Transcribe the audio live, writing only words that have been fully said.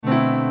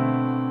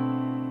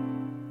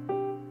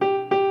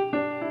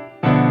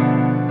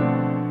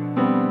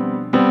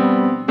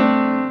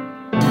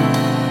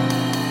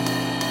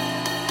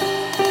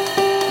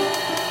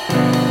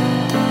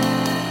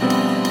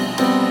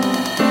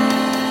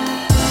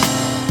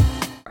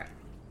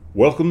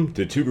Welcome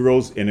to Two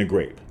Girls in a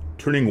Grape,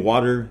 turning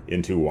water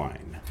into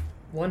wine.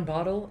 One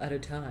bottle at a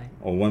time.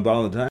 Oh, one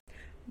bottle at a time?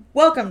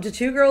 Welcome to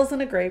Two Girls in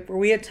a Grape, where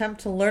we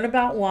attempt to learn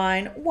about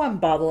wine one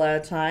bottle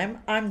at a time.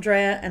 I'm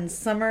Drea, and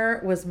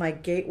summer was my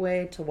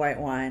gateway to white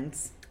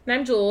wines. And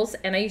I'm Jules,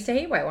 and I used to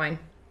hate white wine.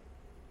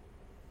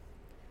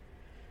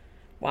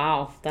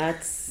 Wow,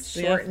 that's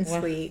short and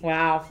sweet.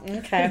 Wow.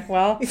 Okay,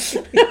 well, I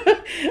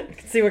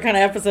can see what kind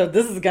of episode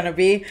this is going to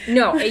be.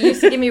 No, it used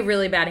to give me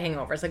really bad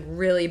hangovers, like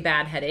really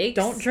bad headaches.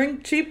 Don't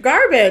drink cheap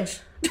garbage.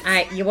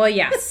 Well,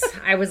 yes.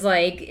 I was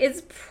like,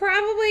 it's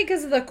probably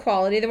because of the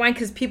quality of the wine,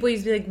 because people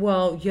used to be like,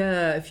 well,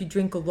 yeah, if you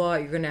drink a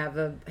lot, you're going to have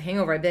a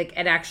hangover. I'd be like,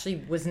 it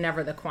actually was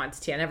never the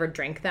quantity. I never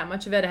drank that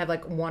much of it. I had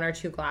like one or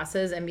two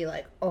glasses and be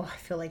like, oh, I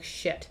feel like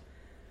shit.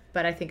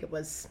 But I think it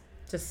was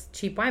just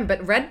cheap wine.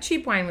 But red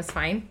cheap wine was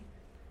fine.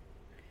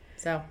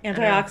 So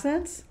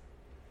antioxidants?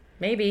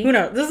 Maybe. Who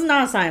knows? This is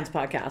not a science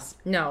podcast.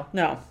 No.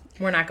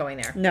 We're not going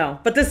there. No.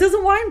 But this is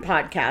a wine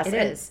podcast. It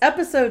is.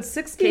 Episode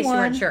 61 in case you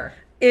weren't sure.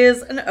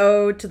 Is an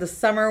ode to the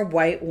summer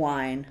white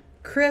wine.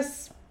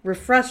 Crisp,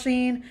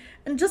 refreshing,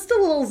 and just a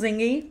little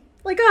zingy,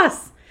 like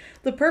us.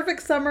 The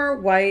perfect summer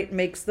white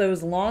makes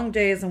those long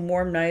days and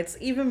warm nights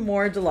even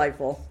more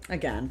delightful.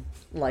 Again,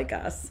 like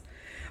us.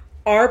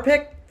 Our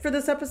pick for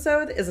this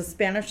episode is a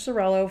Spanish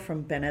Xarello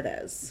from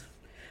Benitez.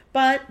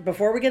 But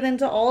before we get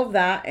into all of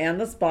that and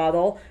this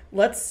bottle,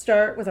 let's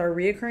start with our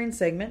reoccurring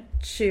segment,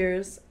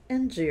 Cheers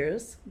and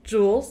Jeers.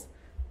 Jules,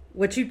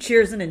 what you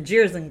cheersing and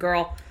jeersing,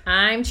 girl?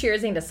 I'm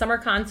cheersing to summer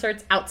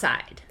concerts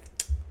outside.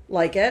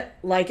 Like it.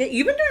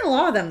 You've been doing a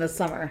lot of them this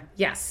summer.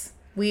 Yes.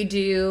 We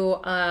do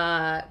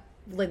a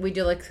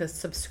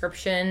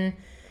subscription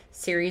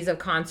series of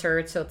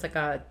concerts. So it's like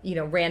a,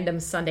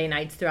 random Sunday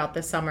nights throughout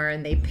the summer,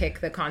 and they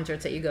pick the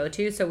concerts that you go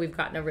to. So we've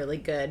gotten a really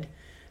good,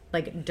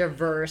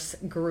 diverse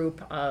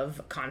group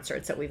of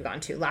concerts that we've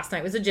gone to. Last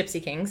night was the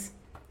Gypsy Kings.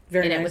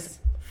 Very nice. And it was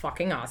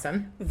fucking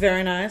awesome.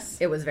 Very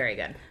nice. It was very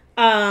good.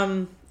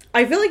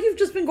 I feel like you've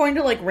just been going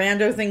to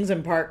rando things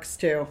in parks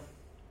too.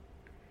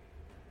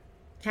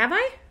 Have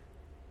I?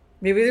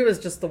 Maybe there was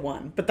just the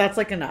one, but that's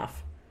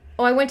enough.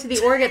 Oh, I went to the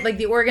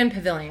Oregon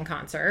Pavilion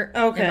concert.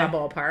 Okay. In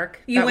Balboa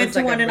Park. You went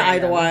to one in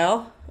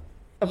Idlewild.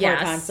 A park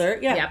Yes.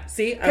 concert. Yeah. Yep.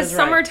 See, because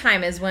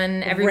summertime is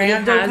when everybody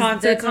Rando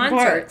has the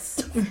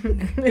concerts.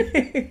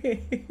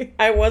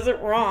 I wasn't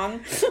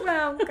wrong.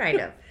 Well,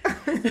 kind of.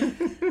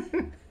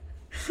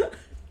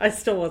 I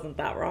still wasn't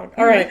that wrong.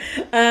 All right.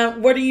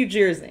 What are you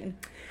jeersing?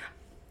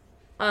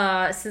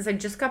 Since I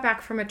just got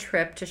back from a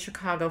trip to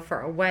Chicago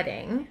for a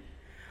wedding,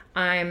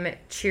 I'm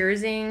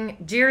jeersing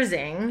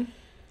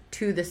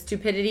to the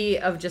stupidity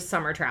of just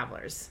summer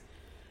travelers.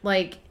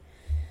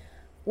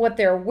 What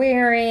they're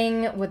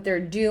wearing, what they're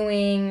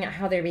doing,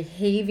 how they're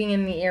behaving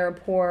in the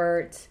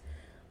airport,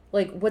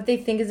 what they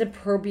think is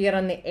appropriate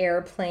on the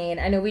airplane.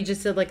 I know we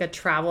just did a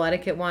travel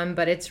etiquette one,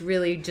 but it's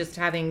really just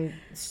having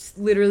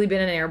literally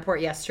been in an airport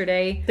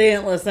yesterday. They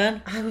didn't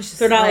listen? I was just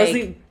They're not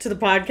listening to the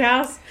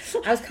podcast?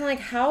 I was kind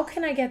of how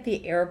can I get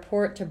the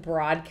airport to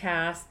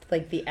broadcast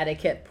the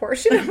etiquette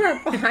portion of our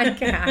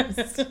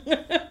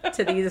podcast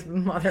to these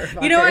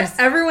motherfuckers? You know what?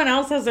 Everyone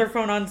else has their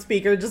phone on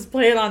speaker. Just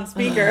play it on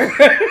speaker.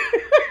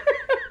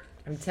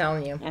 I'm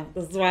telling you.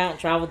 This is why I don't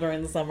travel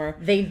during the summer.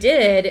 They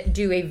did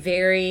do a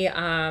very,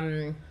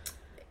 a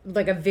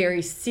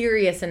very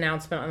serious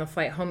announcement on the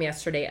flight home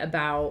yesterday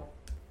about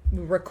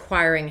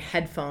requiring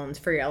headphones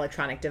for your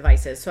electronic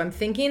devices. So I'm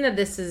thinking that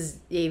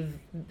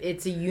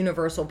it's a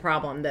universal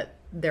problem that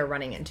they're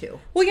running into.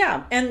 Well,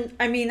 yeah. And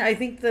I mean, I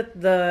think that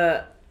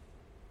the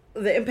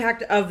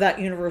impact of that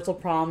universal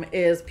problem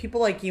is people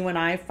like you and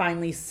I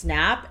finally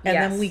snap, and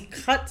then we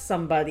cut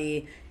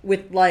somebody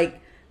with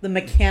the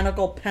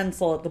mechanical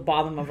pencil at the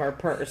bottom of our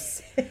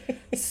purse.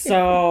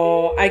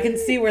 So I can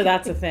see where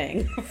that's a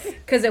thing.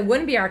 Because it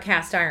wouldn't be our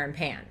cast iron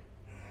pan.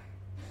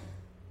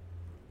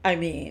 I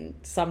mean,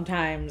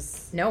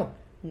 sometimes... No.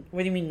 What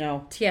do you mean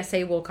no?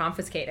 TSA will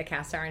confiscate a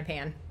cast iron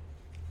pan.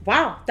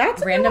 Wow,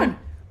 that's a good one.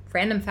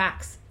 Random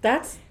facts.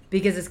 That's...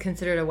 Because it's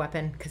considered a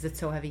weapon because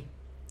it's so heavy.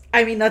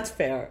 I mean, that's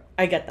fair.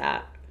 I get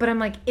that. But I'm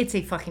like, it's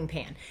a fucking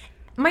pan.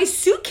 My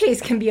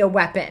suitcase can be a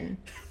weapon.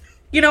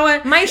 You know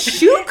what? My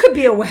shoe could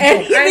be a weapon.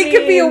 Anything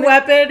could be a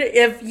weapon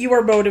if you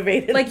are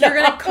motivated. You're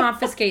going to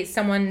confiscate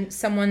someone's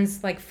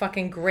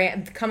fucking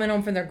coming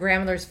home from their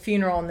grandmother's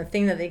funeral, and the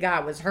thing that they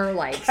got was her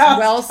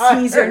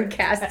well-seasoned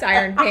cast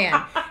iron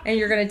pan. And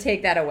you're going to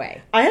take that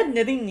away. I had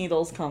knitting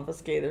needles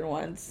confiscated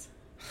once.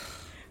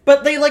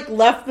 But they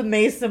left the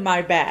mace in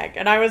my bag.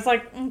 And I was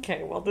like,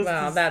 okay, well,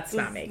 that's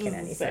not making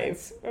any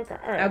sense. Okay,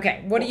 all right.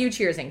 Okay, what are you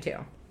cheersing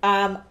to?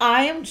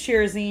 I am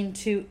cheersing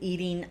to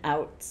eating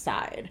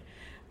outside.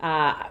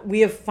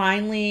 We have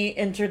finally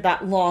entered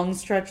that long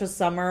stretch of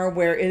summer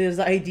where it is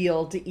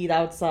ideal to eat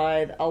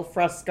outside al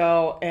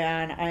fresco,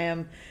 and I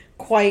am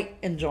quite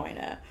enjoying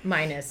it.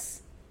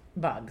 Minus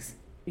bugs.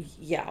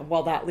 Yeah,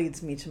 well, that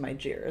leads me to my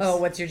jeers. Oh,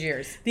 what's your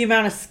jeers? The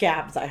amount of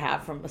scabs I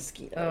have from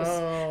mosquitoes.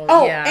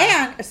 Oh,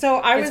 yeah. And so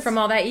I was... It's from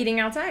all that eating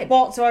outside.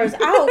 Well, so I was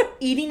out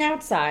eating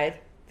outside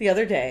the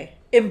other day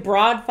in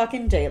broad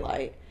fucking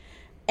daylight,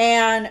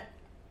 and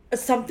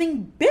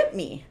something bit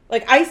me.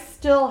 Like, I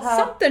still have...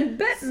 Something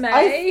bit me.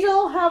 I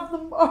still have the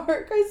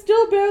mark. I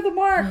still bear the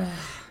mark.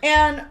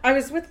 And I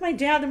was with my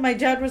dad, and my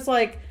dad was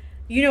like,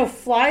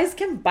 flies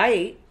can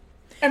bite.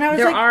 And I was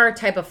there like... There are a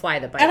type of fly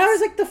that bites. And I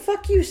was like, the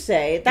fuck you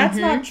say? That's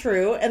not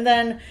true. And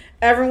then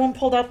everyone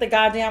pulled out the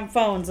goddamn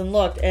phones and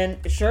looked, and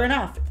sure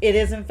enough, it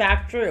is in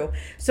fact true.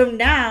 So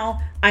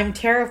now I'm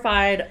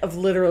terrified of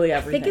literally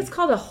everything. I think it's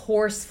called a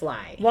horse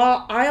fly.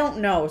 Well, I don't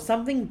know.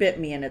 Something bit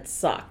me and it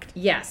sucked.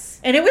 Yes.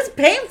 And it was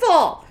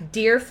painful.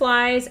 Deer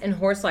flies and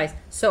horse flies.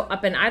 So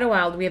up in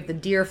Idlewild, we have the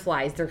deer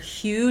flies. They're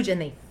huge and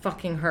they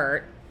fucking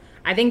hurt.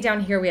 I think down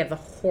here we have the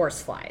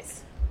horse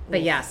flies.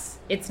 But yes,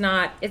 it's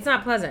not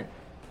pleasant.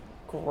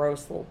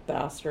 Gross little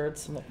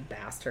bastards. Little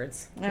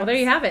bastards. Yes. Well, there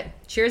you have it.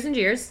 Cheers and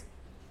jeers.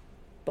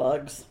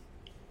 Bugs.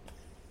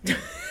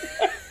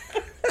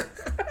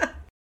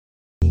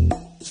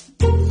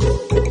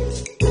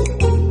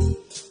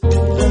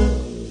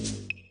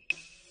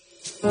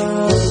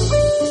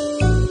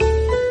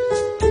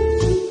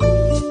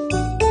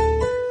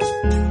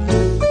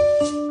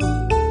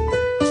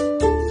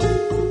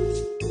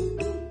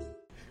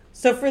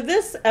 So for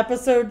this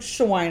episode,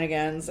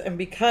 Schweinigans, and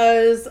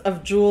because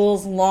of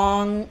Jules'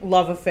 long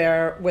love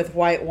affair with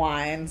white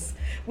wines,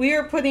 we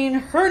are putting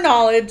her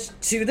knowledge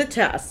to the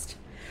test.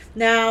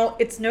 Now,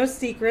 it's no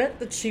secret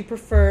that she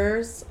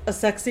prefers a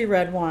sexy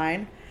red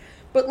wine,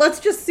 but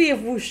let's just see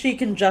if she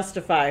can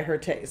justify her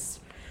taste.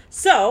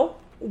 So,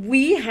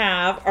 we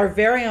have our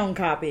very own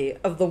copy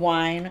of the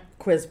Wine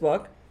Quiz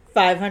Book,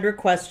 500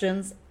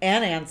 questions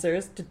and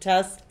answers to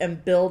test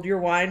and build your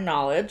wine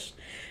knowledge.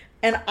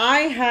 And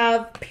I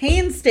have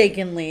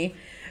painstakingly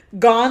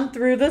gone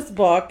through this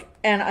book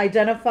and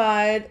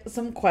identified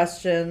some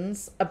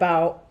questions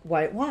about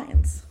white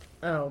wines.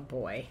 Oh,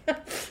 boy.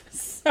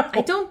 So,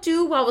 I don't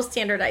do well with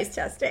standardized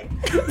testing.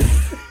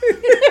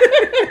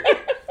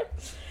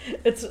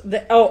 So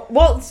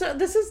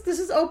this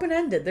is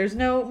open-ended. There's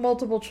no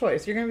multiple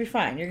choice. You're gonna be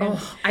fine.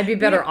 I'd be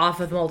better off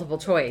with multiple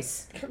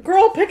choice.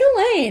 Girl, pick a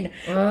lane.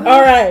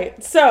 All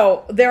right.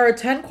 So there are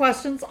 10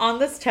 questions on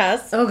this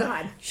test. Oh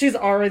God, she's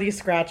already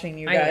scratching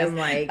you guys. I am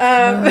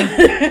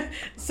like.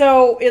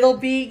 So it'll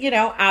be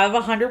out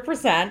of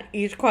 100%.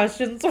 Each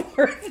question's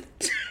worth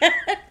 10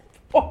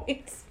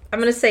 points. I'm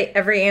gonna say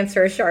every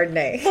answer is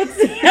Chardonnay. Let's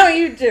see how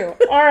you do.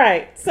 All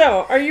right.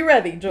 So are you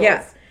ready, Jules?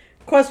 Yes.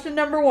 Question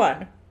number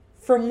 1.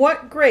 From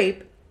what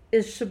grape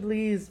is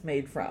Chablis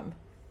made from?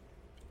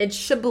 It's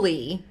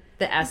Chablis.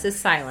 The S is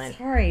silent.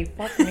 Sorry,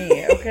 fuck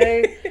me,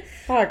 okay?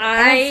 Fuck,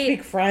 I don't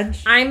speak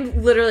French.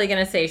 I'm literally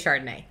going to say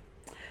Chardonnay.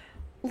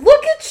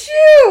 Look at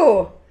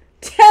you!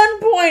 10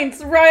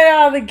 points right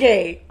out of the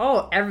gate.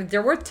 Oh,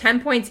 they're worth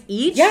 10 points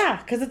each? Yeah,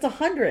 because it's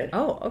 100.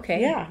 Oh,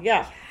 okay. Yeah.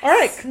 Yes. All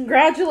right,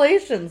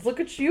 congratulations. Look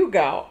at you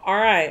go. All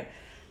right.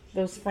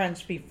 Those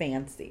French be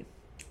fancy.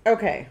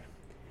 Okay.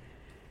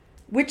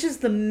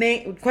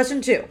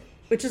 Question 2.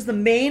 Which is the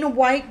main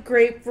white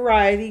grape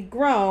variety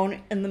grown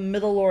in the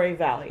Middle Lorry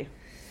Valley?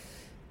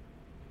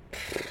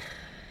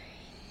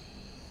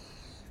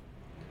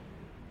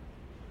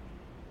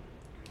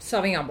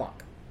 Sauvignon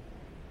Blanc.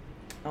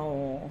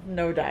 Oh,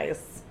 no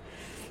dice.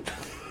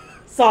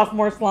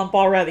 Sophomore slump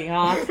already,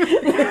 huh?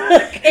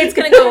 It's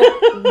going to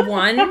go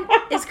 1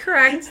 is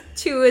correct,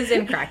 2 is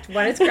incorrect.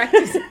 1 is correct, 2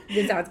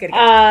 is how it's going to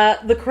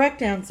go. The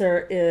correct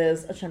answer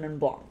is a Chenin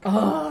Blanc.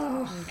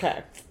 Oh.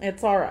 Okay,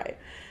 it's all right.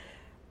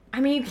 I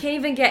mean, you can't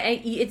even get...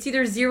 It's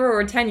either 0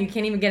 or 10. You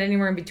can't even get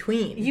anywhere in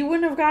between. You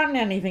wouldn't have gotten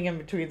anything in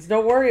between, so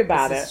don't worry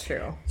about it. This is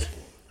true.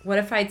 What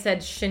if I'd said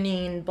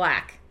Chenin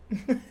Black?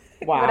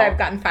 Wow. Would I have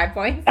gotten 5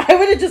 points? I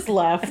would have just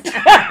left.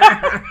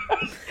 I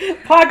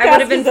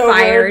would have been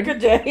fired. Good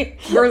day.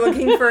 We're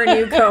looking for a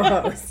new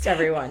co-host,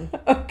 everyone.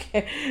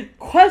 Okay.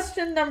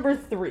 Question number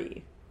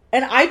 3.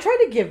 And I try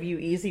to give you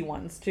easy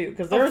ones, too,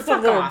 because there are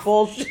some that are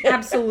bullshit.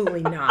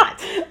 Absolutely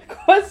not.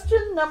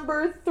 Question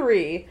number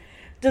 3.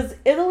 Does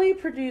Italy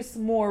produce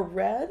more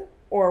red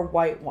or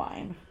white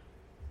wine?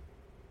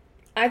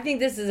 I think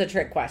this is a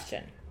trick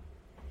question.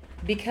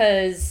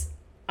 Because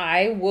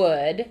I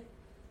would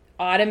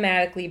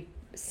automatically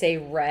say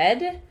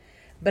red,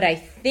 but I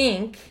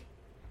think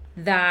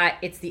that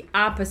it's the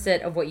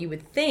opposite of what you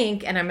would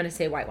think, and I'm going to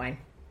say white wine.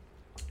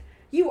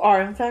 You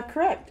are, in fact,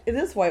 correct. It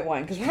is white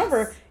wine. Because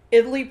remember,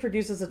 Italy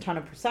produces a ton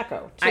of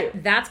Prosecco, too.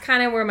 That's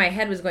kind of where my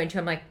head was going to.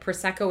 I'm like,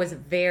 Prosecco is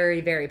very,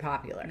 very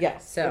popular.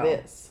 Yes, so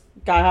it is.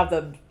 Gotta have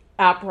the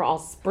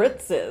Aperol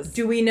spritzes.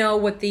 Do we know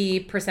what the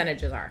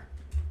percentages are?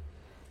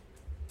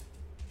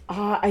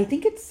 I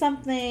think it's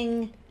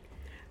something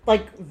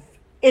like...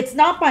 It's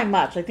not by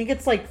much. I think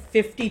it's like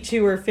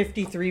 52 or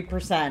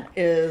 53%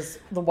 is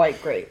the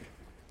white grape.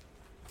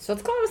 So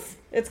it's close.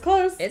 It's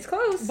close. It's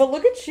close. But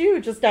look at you,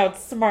 just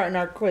outsmarting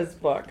our quiz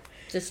book.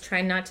 Just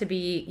trying not to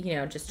be,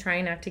 just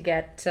trying not to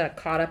get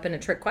caught up in a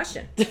trick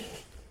question.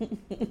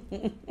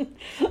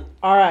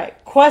 All right.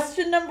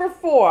 Question number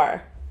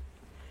 4.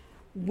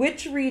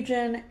 Which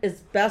region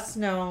is best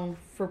known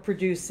for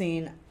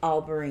producing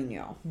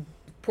Albarino?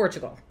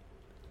 Portugal.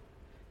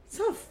 It's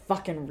not a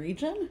fucking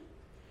region.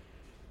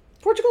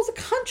 Portugal's a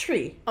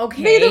country.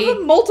 Okay. Made up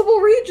of multiple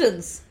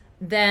regions.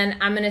 Then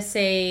I'm going to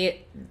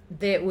say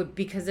that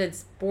because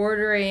it's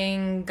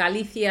bordering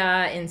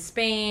Galicia in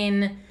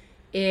Spain,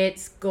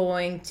 it's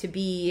going to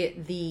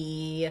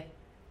be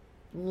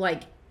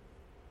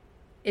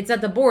it's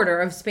at the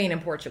border of Spain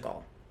and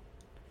Portugal.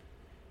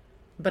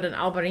 But an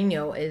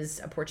Albarino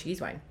is a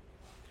Portuguese wine.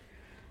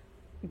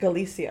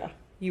 Galicia.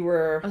 You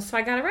were... Oh, so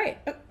I got it right.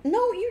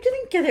 No, you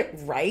didn't get it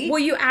right. Well,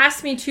 you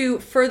asked me to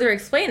further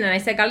explain, and I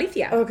said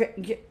Galicia.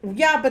 Okay.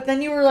 Yeah, but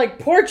then you were like,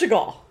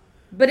 Portugal.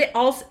 But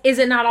is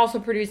it not also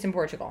produced in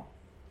Portugal?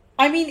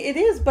 I mean, it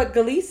is, but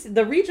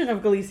the region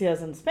of Galicia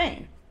is in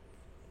Spain.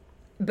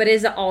 But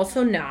is it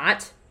also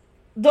not?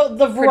 The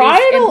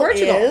varietal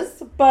in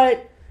is,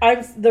 but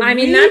that's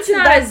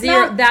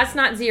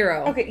not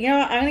zero. Okay, you know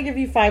what? I'm gonna give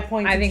you 5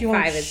 points. I think you 5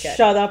 won't is good.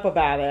 Shut up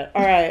about it.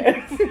 All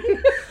right.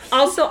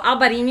 Also,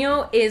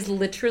 Albarino is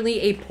literally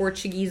a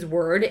Portuguese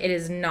word. It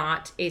is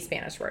not a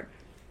Spanish word.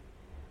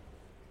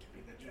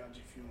 Be the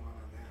judge if you want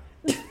on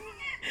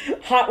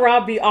that. Hot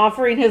Rob be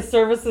offering his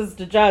services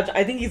to judge.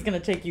 I think he's gonna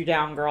take you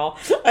down, girl.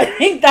 I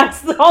think that's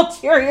the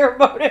ulterior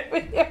motive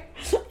here.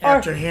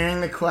 After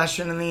hearing the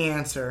question and the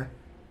answer,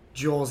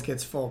 Jules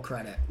gets full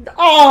credit.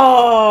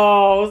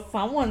 Oh,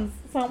 someone's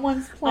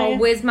playing.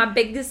 Always my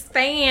biggest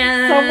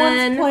fan.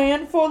 Someone's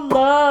playing for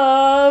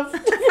love.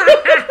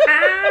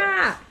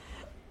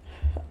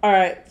 All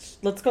right,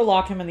 let's go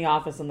lock him in the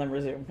office and then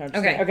resume.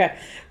 Okay.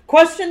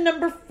 Question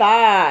number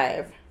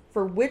 5.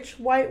 For which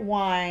white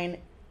wine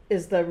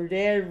is the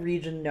Drea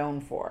region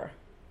known for?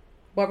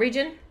 What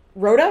region?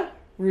 Rueda?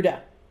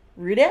 Rueda.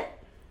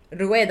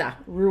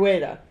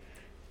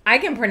 I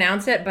can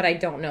pronounce it, but I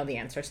don't know the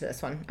answer to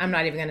this one. I'm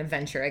not even going to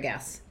venture a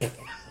guess.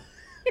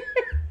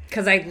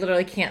 Because I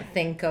literally can't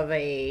think of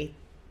a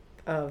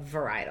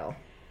varietal.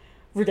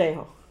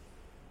 Rudejo.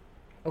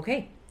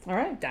 Okay. All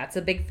right. That's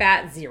a big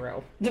fat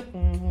 0.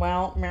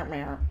 Well,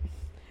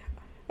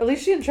 at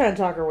least she didn't try to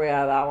talk her way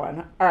out of that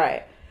one. All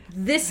right.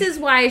 This is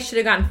why I should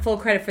have gotten full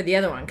credit for the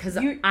other one, because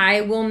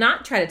I will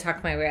not try to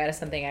talk my way out of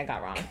something I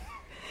got wrong.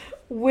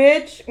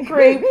 Which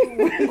grape,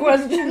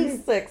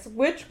 question 6,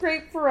 which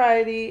grape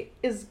variety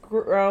is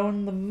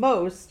grown the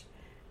most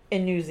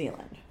in New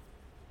Zealand?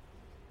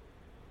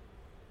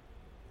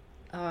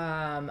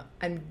 I'm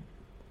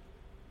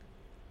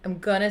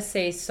gonna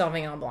say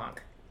Sauvignon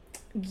Blanc.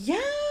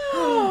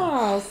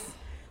 Yes.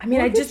 I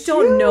mean, I just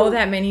don't know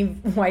that many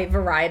white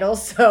varietals,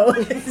 so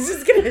I'm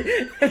just gonna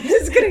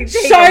take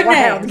Chardonnay, a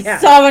wild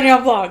guess.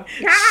 Sauvignon Blanc.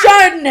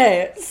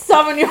 Chardonnay,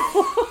 Sauvignon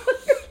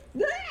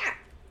Blanc.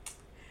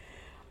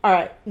 All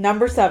right,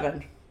 number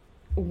 7.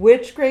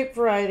 Which grape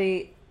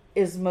variety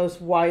is most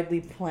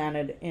widely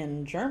planted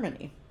in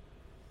Germany?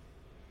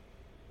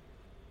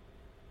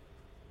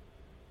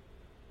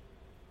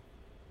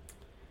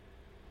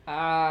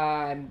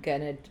 I'm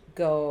gonna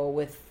go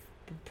with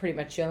pretty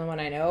much the only one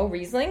I know,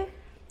 Riesling.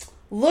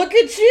 Look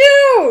at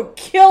you!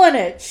 Killing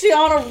it. She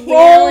on a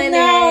roll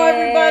now,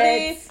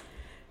 everybody.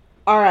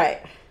 All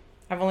right.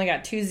 I've only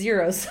got 2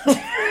 zeros so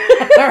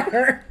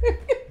far.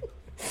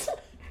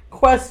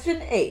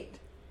 Question 8.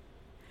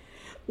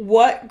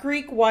 What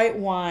Greek white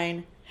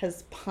wine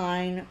has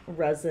pine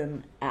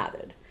resin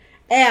added?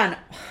 And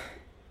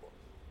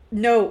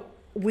no,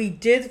 we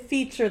did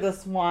feature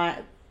this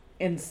wine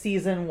in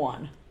season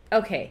 1.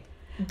 Okay.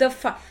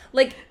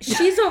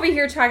 She's over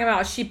here talking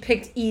about she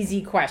picked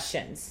easy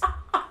questions.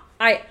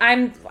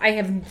 I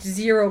have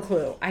 0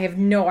 clue. I have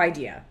no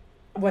idea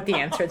what the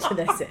answer to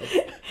this is.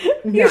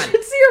 You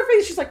should see her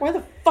face. She's like, why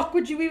the fuck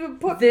would you even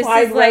put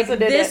pine resin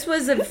in it? This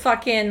was a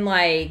fucking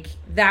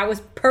that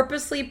was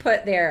purposely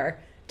put there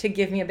to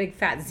give me a big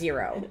fat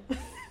 0.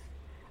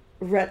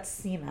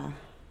 Retsina.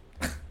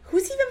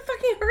 Who's even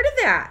fucking heard of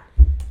that?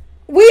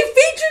 We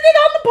featured it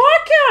on the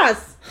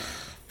podcast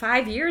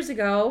 5 years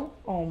ago.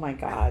 Oh my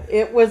god.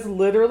 It was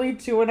literally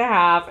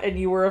 2.5 and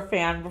you were a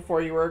fan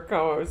before you were a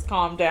co-host.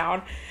 Calm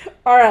down.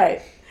 All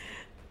right.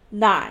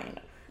 9.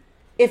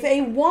 If a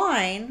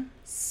wine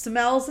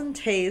smells and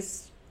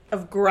tastes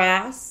of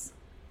grass,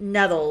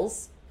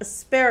 nettles,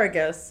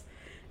 asparagus,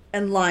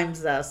 and lime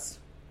zest,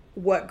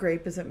 what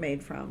grape is it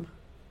made from?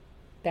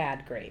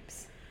 Bad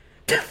grapes.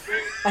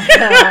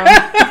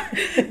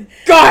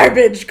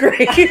 Garbage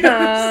grapes.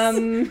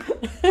 Can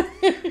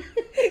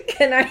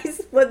I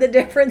split the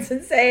difference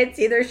and say it's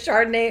either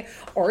Chardonnay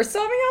or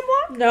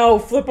Sauvignon Blanc? No,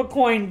 flip a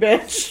coin,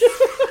 bitch.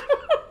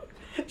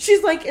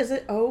 She's like, is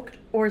it oak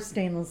or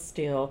stainless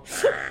steel?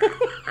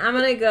 I'm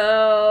going to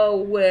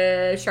go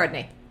with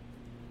Chardonnay.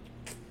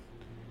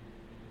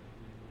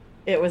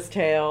 It was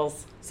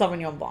tails.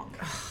 Sauvignon Blanc.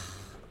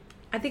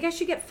 I think I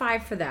should get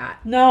 5 for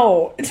that.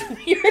 No,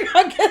 you're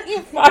not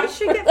getting 5. I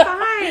should get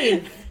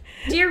 5.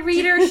 Dear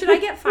reader, should I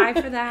get 5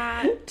 for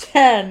that?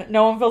 10.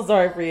 No one feels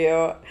sorry for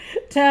you.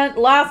 10.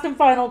 Last and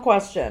final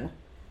question.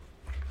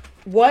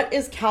 What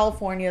is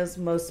California's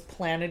most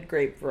planted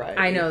grape variety?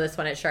 I know this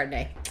one. It's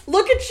Chardonnay.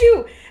 Look at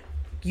you.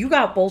 You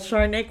got both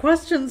Chardonnay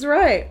questions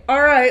right.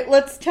 All right,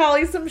 let's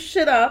tally some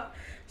shit up.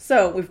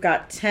 So we've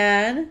got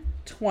 10,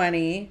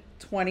 20,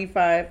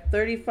 25,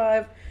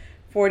 35,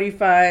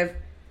 45.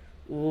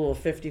 Ooh,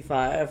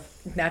 55.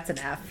 That's an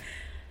F.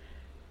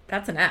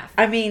 That's an F.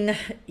 I mean,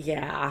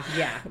 yeah.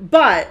 Yeah.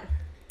 But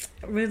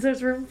it means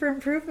there's room for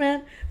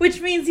improvement,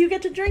 which means you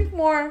get to drink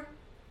more.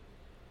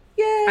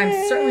 Yay!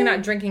 I'm certainly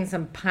not drinking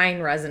some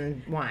pine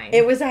resin wine.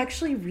 It was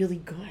actually really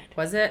good.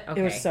 Was it?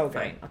 Okay. It was so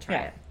good. Fine. I'll try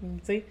it.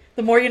 See?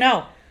 The more you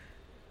know.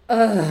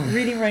 Ugh.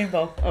 Reading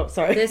Rainbow. Oh,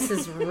 sorry. This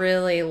is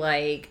really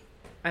like,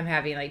 I'm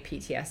having like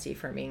PTSD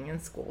from being in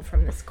school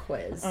from this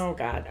quiz. Oh,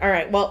 God. All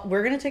right. Well,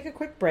 we're going to take a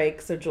quick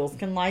break so Jules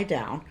can lie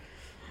down.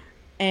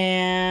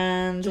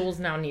 And Jules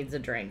now needs a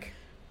drink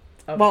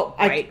of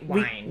white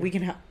wine. We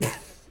can have...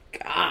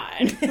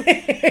 God.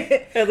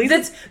 At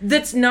least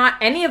that's not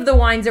any of the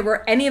wines that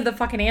were any of the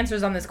fucking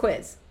answers on this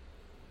quiz.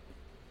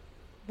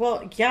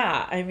 Well,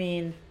 yeah. I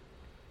mean...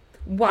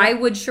 Why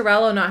would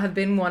Xarello not have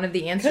been one of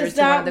the answers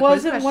to one of the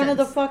quiz questions? Because that wasn't one of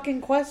the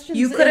fucking questions.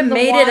 You could have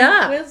made it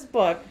up. Quiz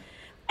book.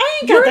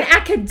 You're an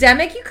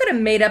academic. You could have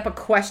made up a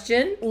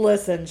question.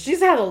 Listen, she's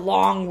had a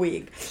long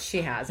week.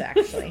 She has,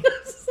 actually.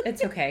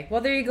 It's okay.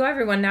 Well, there you go,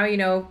 everyone. Now you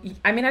know.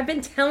 I mean, I've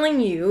been telling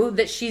you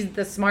that she's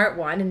the smart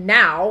one, and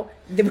now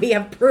that we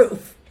have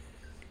proof.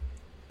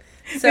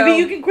 So, maybe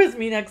you can quiz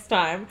me next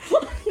time.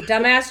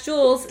 Dumbass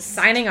Jules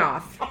signing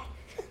off.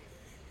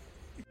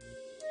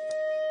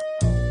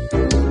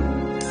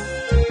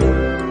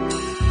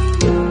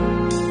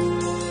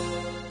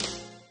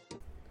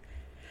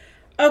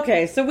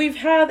 Okay, so we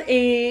have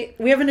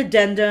an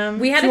addendum.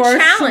 We had to a our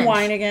challenge.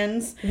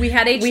 Schweinigans. We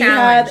had a challenge. We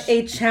had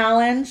a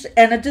challenge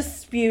and a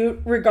dispute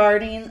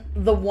regarding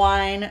the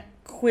wine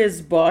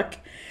quiz book.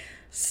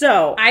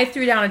 So I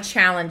threw down a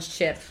challenge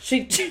chip.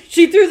 She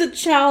threw the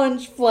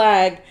challenge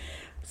flag.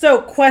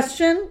 So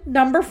question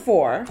number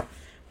 4,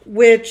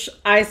 which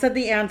I said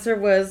the answer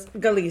was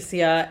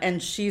Galicia,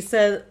 and she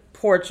said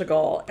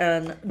Portugal,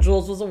 and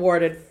Jules was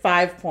awarded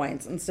 5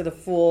 points instead of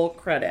full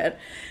credit.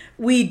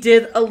 We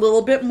did a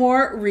little bit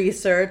more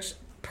research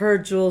per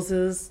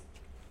Jules's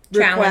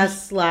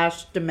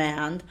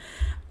request/demand.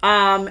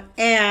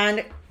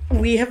 And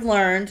we have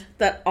learned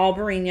that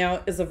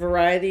Albarino is a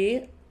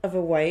variety of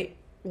a white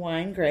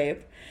wine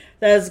grape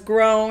that is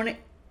grown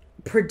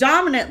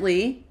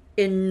predominantly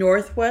in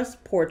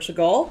northwest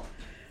Portugal,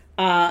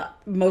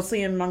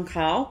 mostly in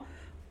Mancao,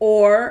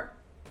 or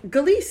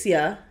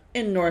Galicia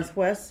in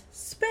northwest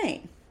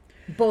Spain.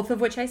 Both of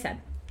which I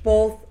said.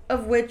 Both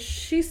of which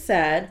she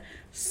said.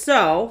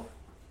 So,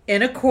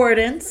 in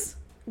accordance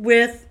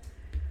with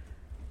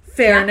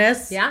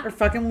fairness or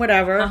fucking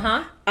whatever,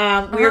 we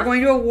are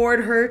going to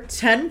award her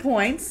 10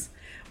 points,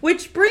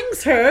 which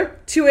brings her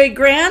to a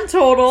grand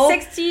total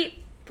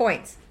 60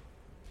 points.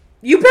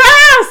 You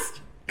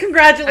passed!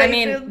 Congratulations. I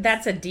mean,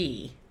 that's a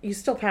D. You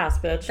still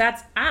passed, bitch.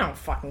 I don't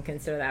fucking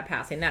consider that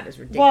passing. That is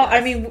ridiculous. Well,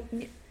 I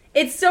mean,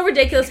 it's so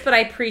ridiculous, but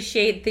I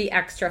appreciate the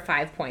extra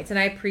 5 points, and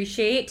I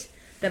appreciate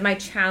that my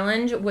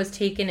challenge was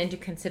taken into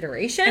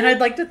consideration. And I'd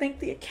like to thank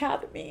the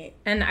Academy.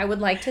 And I would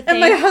like to thank... And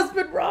my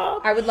husband,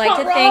 Rob. I would like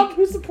to Rob, thank...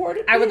 who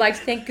supported me. I would like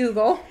to thank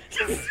Google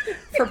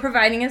for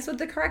providing us with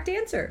the correct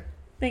answer.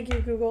 Thank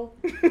you, Google.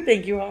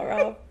 Thank you,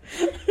 Rob.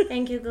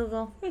 Thank you,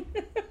 Google.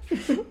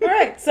 All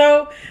right,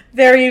 so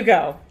there you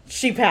go.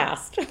 She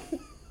passed.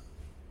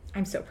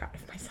 I'm so proud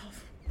of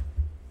myself.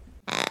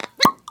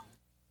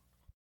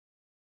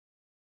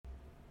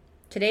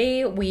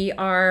 Today we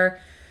are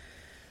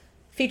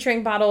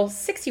featuring bottle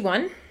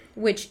 61,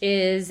 which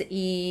is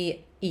E.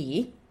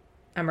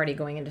 I'm already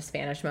going into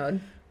Spanish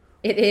mode.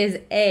 It is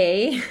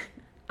a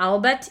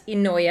Albet y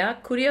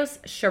Noya Curios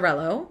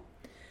Xarello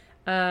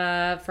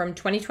from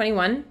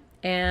 2021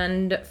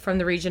 and from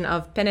the region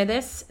of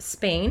Penedès,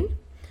 Spain.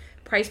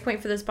 Price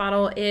point for this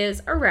bottle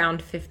is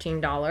around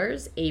 $15.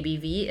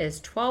 ABV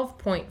is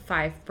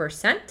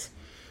 12.5%.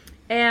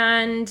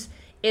 And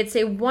it's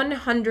a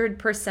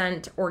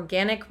 100%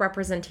 organic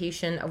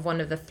representation of one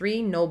of the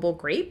 3 noble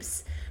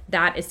grapes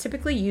that is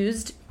typically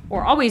used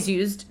or always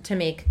used to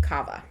make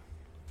cava.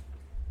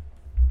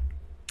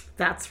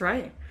 That's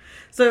right.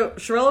 So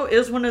Xarello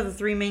is one of the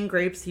 3 main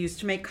grapes used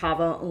to make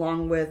cava,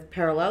 along with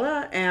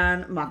Parellella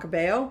and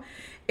Macabeo.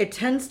 It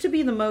tends to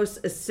be the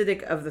most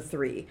acidic of the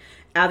 3,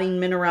 adding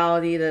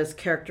minerality that is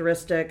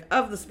characteristic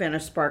of the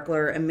Spanish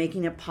sparkler and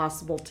making it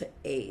possible to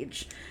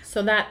age.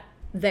 So that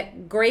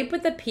grape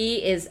with the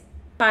P is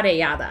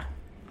Parellada.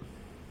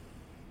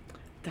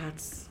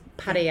 That's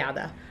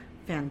Parellada.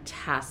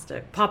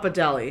 Fantastic.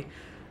 Papadelli.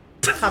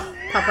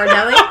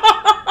 Pappardelle?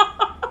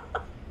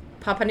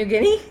 Papua New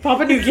Guinea?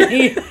 Papua New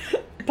Guinea.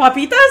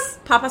 Papitas?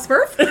 Papa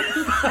Smurf?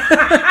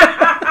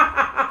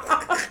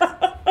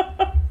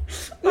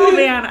 Oh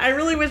man, I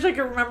really wish I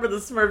could remember the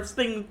Smurfs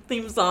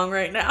theme song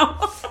right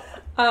now.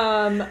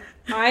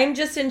 I'm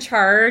just in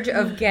charge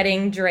of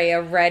getting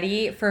Drea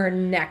ready for her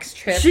next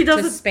trip she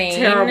does to a Spain.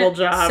 Terrible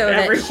job, so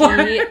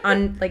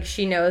everyone. that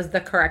she knows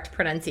the correct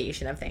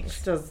pronunciation of things.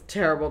 She does a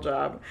terrible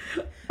job.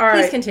 All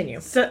right. Please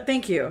continue. So,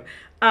 thank you.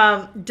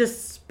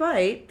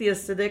 Despite the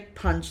acidic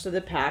punch that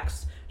it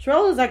packs,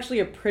 Xarello is actually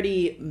a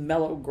pretty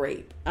mellow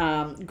grape.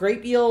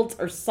 Grape yields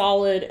are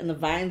solid and the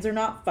vines are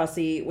not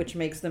fussy, which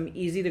makes them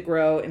easy to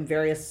grow in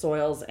various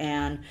soils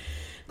and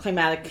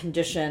climatic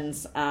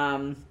conditions.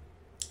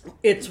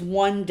 Its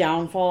one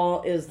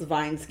downfall is the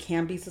vines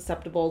can be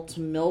susceptible to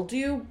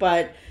mildew,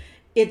 but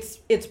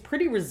it's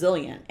pretty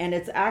resilient, and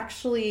it's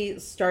actually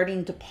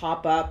starting to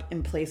pop up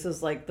in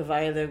places like the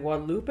Valle de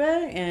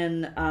Guadalupe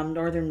in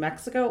northern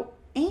Mexico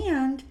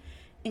and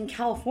in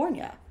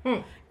California,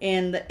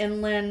 in the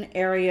inland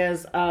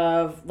areas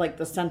of like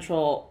the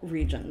central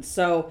region.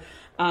 So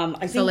I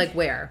think, So like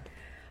where?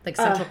 Like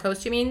Central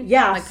Coast, you mean?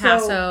 yeah, Like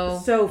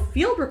Paso? So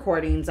Field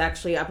Recordings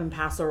actually up in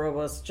Paso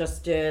Robles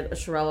just did a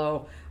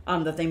Xarello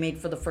that they made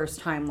for the first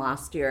time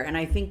last year. And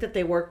I think that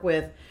they work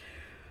with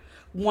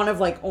one of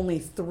like only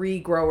 3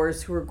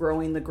 growers who are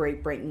growing the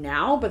grape right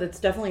now, but it's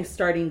definitely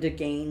starting to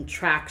gain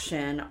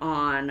traction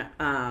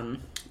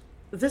on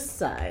this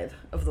side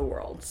of the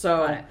world.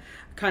 So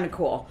kind of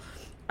cool.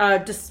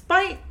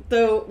 Despite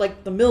though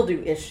like the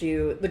mildew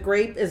issue, the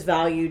grape is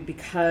valued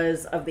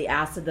because of the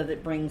acid that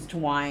it brings to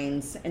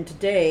wines, and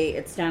today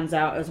it stands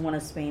out as one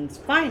of Spain's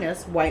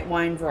finest white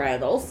wine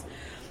varietals.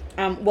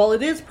 While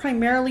it is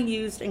primarily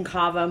used in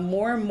cava,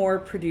 more and more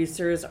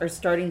producers are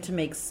starting to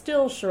make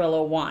still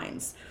Xarello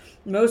wines.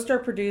 Most are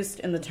produced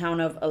in the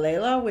town of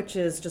Alella, which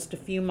is just a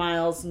few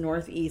miles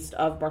northeast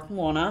of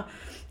Barcelona.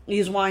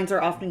 These wines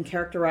are often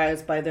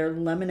characterized by their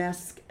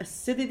lemonesque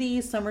acidity,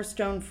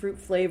 summerstone fruit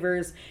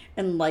flavors,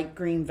 and light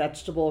green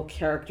vegetable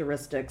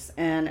characteristics.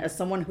 And as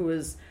someone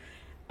who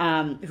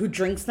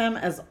drinks them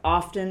as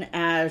often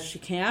as she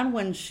can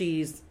when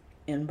she's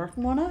in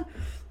Barcelona,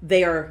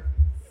 they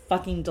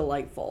fucking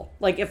delightful.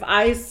 Like if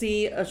I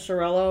see a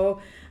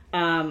Xarello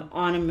from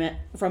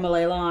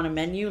Alella on a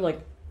menu, like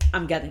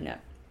I'm getting it,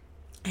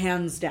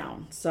 hands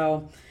down.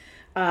 So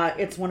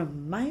it's one of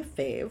my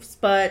faves,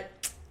 but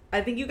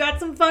I think you got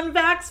some fun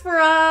facts for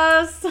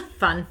us.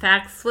 Fun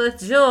facts with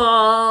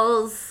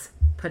Jules.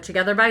 Put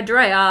together by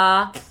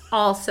Drea.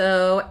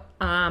 Also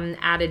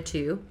added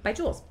to by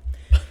Jules.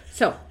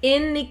 So,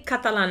 in the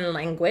Catalan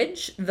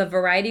language, the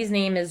variety's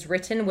name is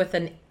written with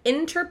an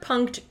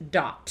interpunct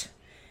dot.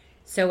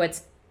 So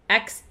it's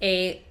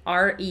Xarel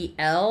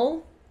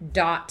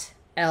dot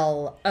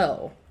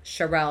L-O.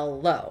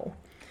 Xarello.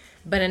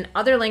 But in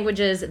other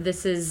languages,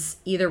 this is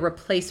either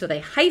replaced with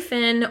a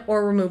hyphen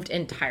or removed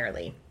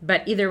entirely.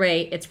 But either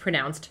way, it's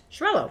pronounced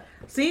Xarello.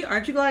 See,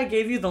 aren't you glad I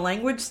gave you the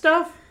language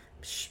stuff?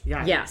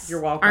 Yeah, Yes.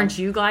 You're welcome. Aren't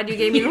you glad you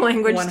gave me the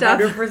language 100%. stuff?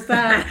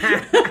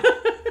 100%.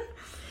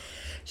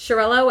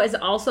 Xarello is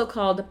also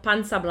called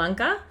Panza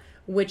Blanca,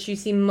 which you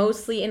see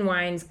mostly in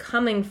wines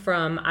coming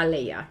from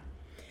Alella.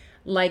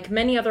 Like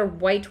many other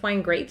white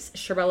wine grapes,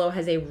 Xarello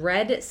has a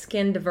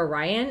red-skinned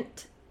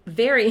variant.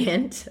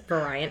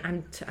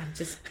 I'm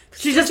just...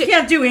 She just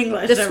can't do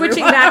English. The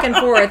switching back and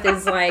forth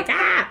is like,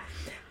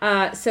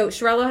 So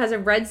Xarello has a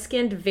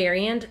red-skinned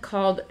variant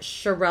called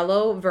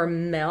Xarello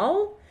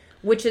Vermel,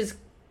 which is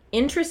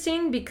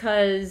interesting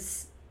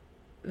because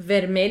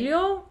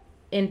vermelho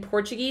in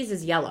Portuguese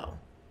is yellow.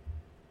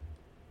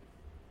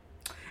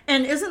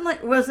 And is it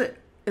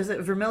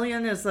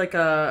vermilion is like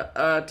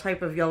a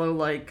type of yellow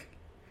like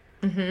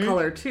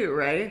color too,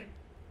 right?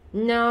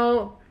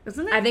 No.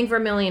 Isn't it? I think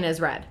vermilion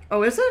is red.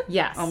 Oh, is it?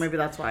 Yes. Oh, maybe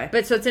that's why.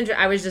 But so it's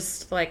interesting. I was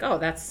just like, oh,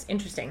 that's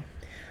interesting.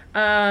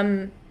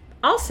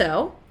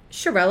 Also,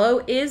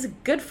 Xarello is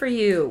good for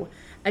you.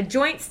 A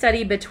joint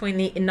study between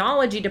the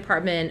Enology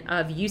Department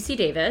of UC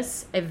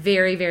Davis, a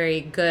very,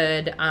 very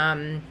good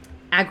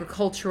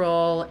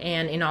agricultural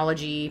and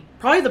enology.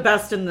 Probably the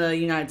best in the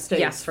United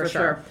States. Yes, for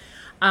sure.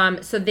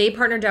 So they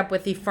partnered up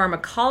with the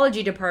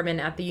pharmacology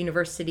department at the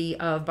University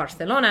of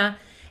Barcelona,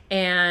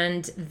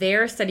 and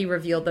their study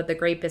revealed that the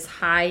grape is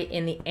high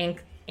in the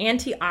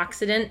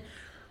antioxidant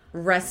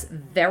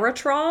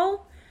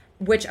resveratrol,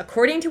 which,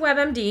 according to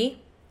WebMD,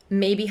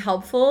 may be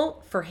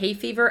helpful for hay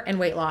fever and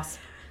weight loss.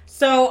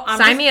 So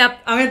Sign me up.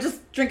 I'm gonna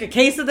just drink a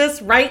case of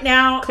this right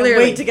now.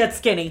 Clearly. And wait to get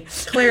skinny.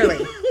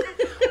 Clearly.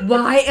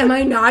 Why am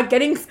I not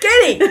getting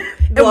skinny?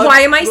 And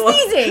why am I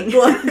sneezing?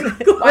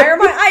 Why are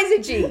my eyes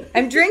itchy?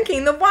 I'm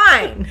drinking the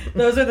wine.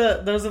 Those are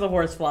the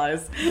horse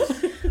flies.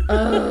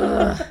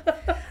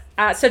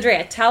 So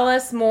Drea, tell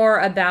us more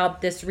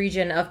about this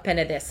region of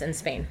Penedès in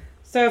Spain.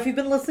 So if you've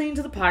been listening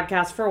to the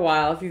podcast for a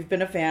while, if you've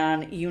been a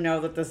fan, you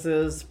know that this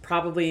is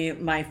probably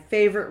my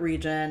favorite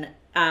region,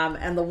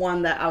 and the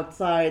one that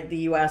outside the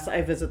U.S.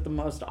 I visit the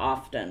most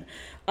often.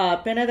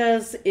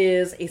 Penedès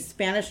is a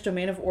Spanish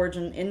domain of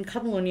origin in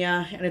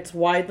Catalonia, and it's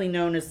widely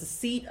known as the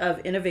seat of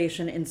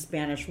innovation in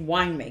Spanish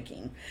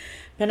winemaking.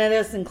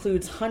 Penedès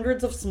includes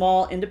hundreds of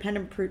small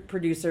independent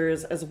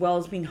producers, as well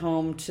as being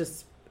home to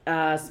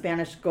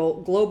Spanish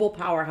global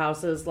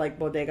powerhouses like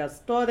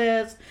Bodegas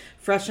Torres,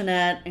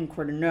 Freixenet, and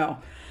Cordonneau.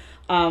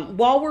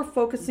 While we're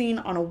focusing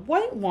on a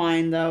white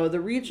wine, though,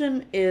 the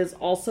region is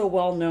also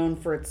well known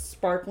for its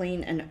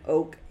sparkling and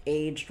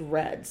oak-aged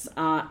reds.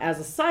 As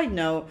a side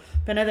note,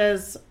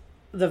 Penedès,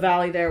 the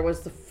valley there,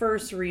 was the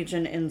first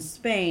region in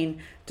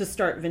Spain to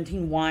start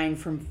vinting wine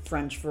from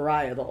French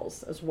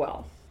varietals as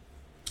well.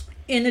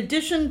 In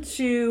addition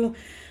to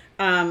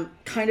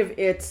kind of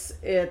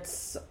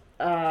its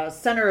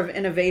center of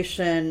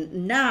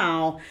innovation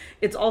now,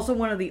 it's also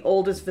one of the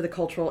oldest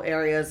viticultural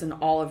areas in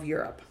all of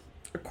Europe.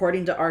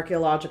 According to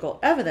archaeological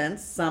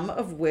evidence, some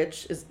of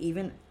which is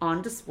even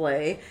on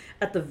display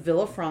at the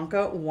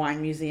Villafranca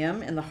Wine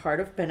Museum in the heart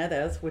of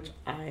Penedès, which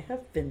I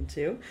have been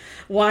to.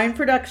 Wine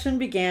production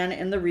began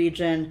in the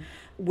region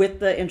with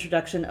the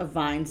introduction of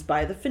vines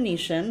by the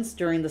Phoenicians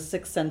during the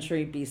 6th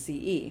century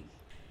BCE.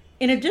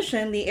 In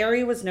addition, the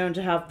area was known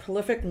to have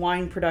prolific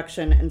wine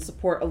production and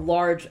support a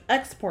large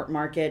export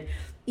market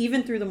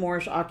even through the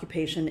Moorish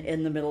occupation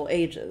in the Middle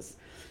Ages.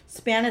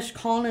 Spanish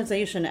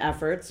colonization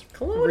efforts.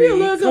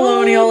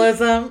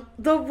 Colonialism.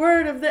 The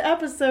word of the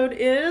episode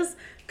is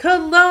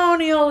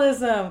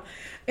colonialism.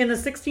 In the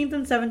 16th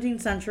and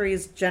 17th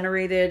centuries,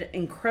 generated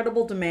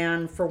incredible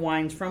demand for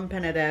wines from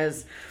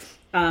Penedès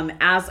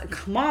as a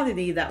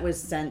commodity that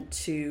was sent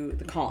to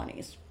the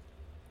colonies.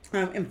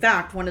 In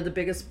fact, one of the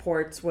biggest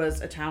ports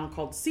was a town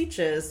called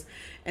Sitges,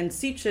 and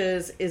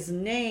Sitges is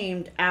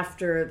named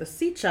after the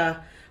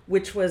Sicha,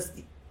 which was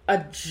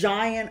a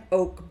giant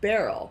oak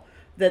barrel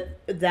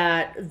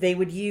that they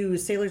would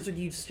use, sailors would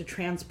use to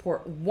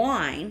transport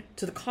wine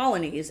to the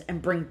colonies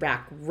and bring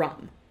back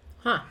rum.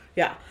 Huh.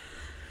 Yeah.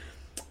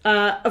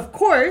 Of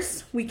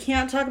course, we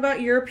can't talk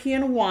about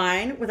European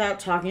wine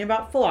without talking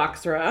about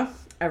phylloxera,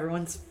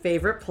 everyone's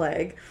favorite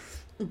plague.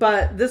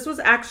 But this was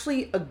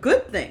actually a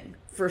good thing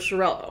for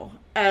Xarello,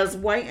 as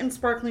white and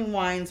sparkling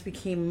wines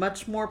became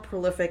much more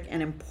prolific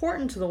and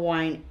important to the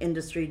wine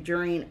industry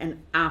during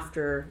and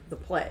after the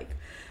plague.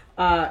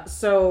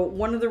 So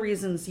one of the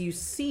reasons you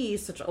see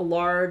such a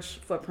large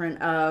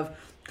footprint of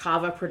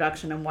cava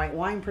production and white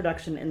wine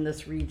production in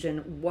this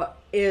region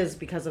is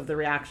because of the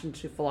reaction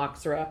to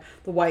phylloxera.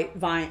 The white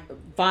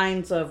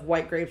vines of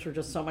white grapes were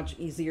just so much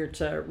easier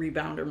to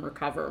rebound and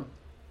recover.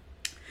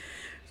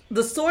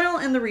 The soil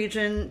in the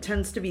region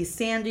tends to be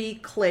sandy,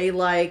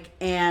 clay-like,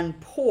 and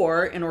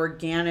poor in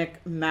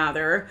organic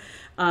matter,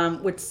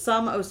 with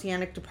some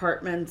oceanic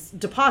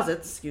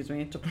deposits,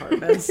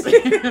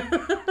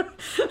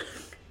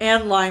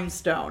 and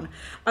limestone.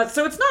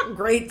 So it's not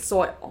great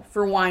soil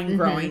for wine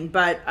growing,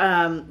 but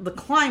the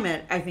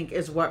climate, I think,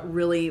 is what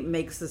really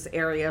makes this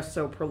area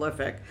so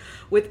prolific.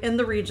 Within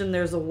the region,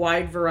 there's a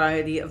wide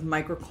variety of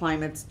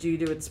microclimates due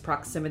to its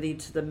proximity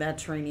to the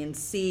Mediterranean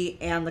Sea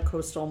and the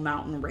coastal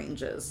mountain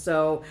ranges.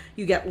 So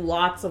you get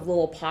lots of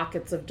little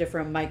pockets of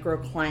different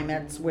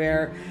microclimates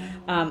where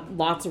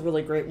lots of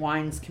really great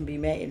wines can be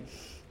made.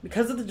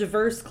 Because of the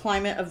diverse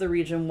climate of the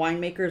region,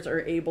 winemakers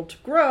are able to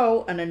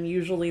grow an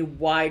unusually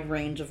wide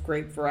range of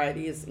grape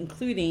varieties,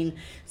 including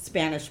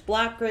Spanish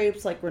black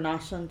grapes like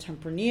Grenache and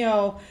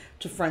Tempranillo,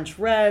 to French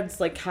reds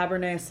like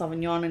Cabernet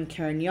Sauvignon and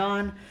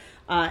Carignan.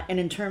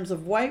 And in terms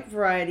of white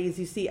varieties,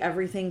 you see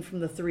everything from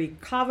the 3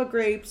 cava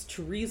grapes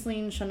to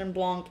Riesling, Chenin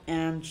Blanc,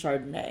 and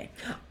Chardonnay.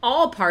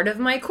 All part of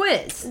my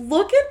quiz.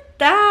 Look at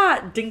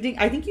that! Ding, ding.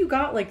 I think you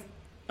got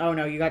oh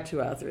no, you got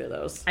 2 out of 3 of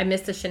those. I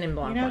missed the Chenin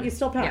Blanc one. You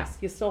still passed.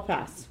 Yeah. You still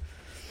passed.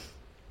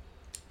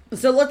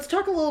 So let's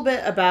talk a little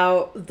bit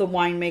about the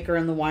winemaker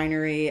and the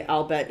winery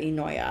Albet y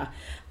Noya.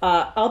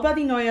 Albet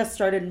y Noya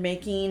started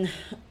making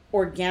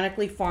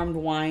organically farmed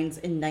wines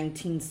in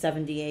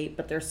 1978,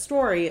 but their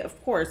story,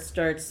 of course,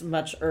 starts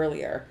much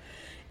earlier.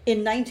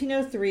 In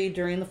 1903,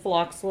 during the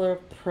phylloxera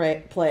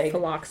plague.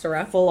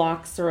 Phylloxera.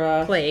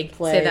 Plague.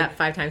 Say that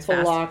 5 times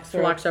fast.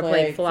 Phylloxera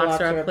plague.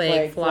 Phylloxera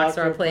plague.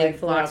 Phylloxera plague.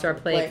 Phylloxera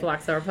plague.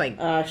 Phylloxera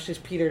plague. She's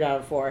petered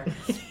out 4.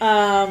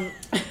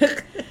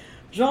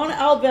 Jean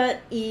Albet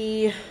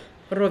y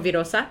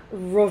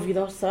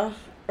Rovirosa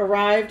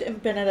arrived in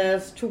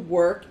Penedès to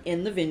work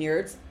in the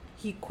vineyards.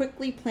 He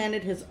quickly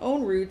planted his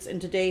own roots,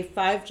 and today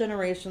 5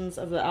 generations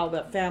of the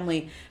Albet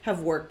family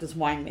have worked as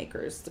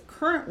winemakers. The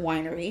current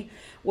winery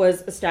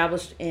was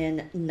established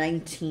in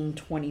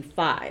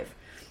 1925.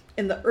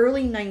 In the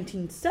early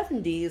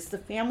 1970s, the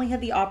family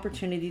had the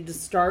opportunity to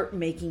start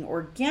making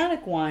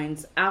organic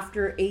wines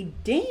after a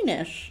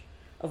Danish,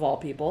 of all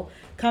people,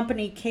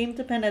 company came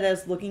to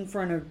Penedès looking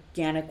for an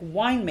organic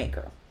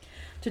winemaker.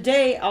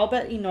 Today,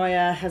 Albet y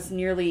Noya has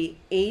nearly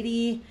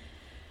 80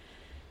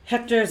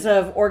 hectares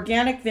of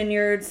organic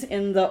vineyards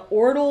in the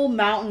Ordal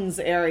Mountains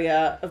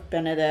area of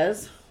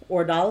Penedès.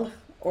 Ordal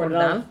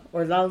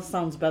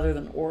sounds better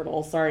than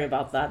Ordal. Sorry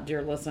about that,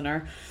 dear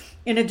listener.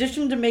 In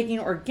addition to making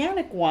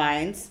organic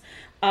wines,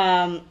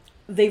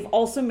 they've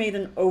also made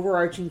an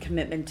overarching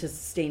commitment to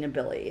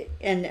sustainability.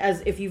 And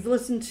as if you've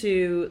listened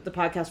to the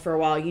podcast for a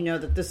while, you know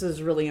that this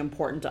is really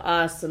important to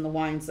us and the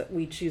wines that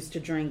we choose to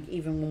drink,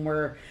 even when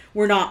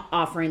we're not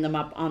offering them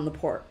up on the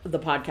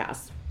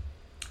podcast.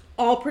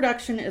 All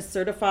production is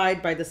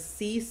certified by the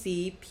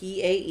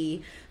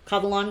CCPAE,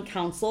 Catalan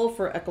Council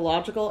for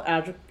Ecological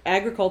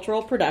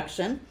Agricultural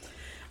Production.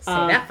 Say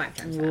that 5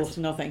 times fast.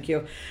 No, thank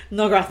you.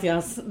 No,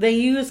 gracias. They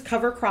use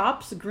cover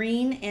crops,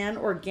 green and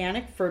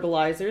organic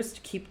fertilizers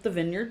to keep the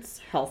vineyards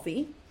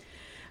healthy.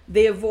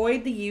 They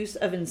avoid the use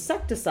of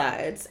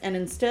insecticides and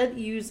instead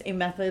use a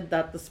method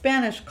that the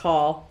Spanish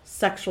call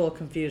sexual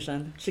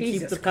confusion to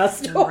keep the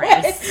pest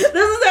away. This is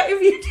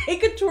if you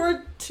take a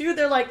tour too,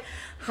 they're like,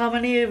 how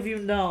many of you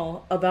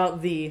know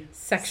about the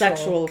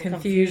sexual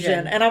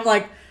confusion? And I'm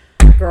like,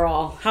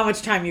 girl, how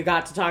much time you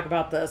got to talk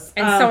about this?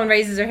 And someone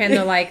raises their hand,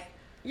 they're like,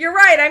 you're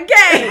right, I'm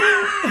gay.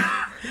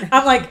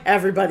 I'm like,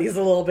 everybody's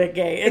a little bit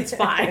gay. It's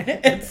fine.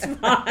 It's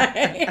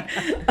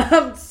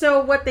fine.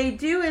 So what they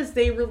do is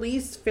they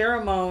release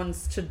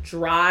pheromones to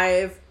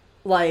drive,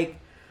 like,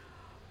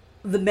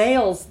 the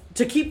males,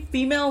 to keep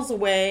females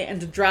away and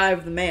to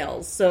drive the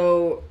males.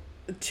 So,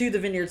 to the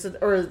vineyards,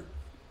 or...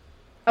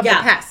 Of the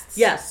pests.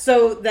 Yes,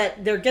 so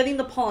that they're getting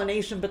the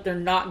pollination, but they're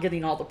not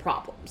getting all the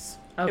problems.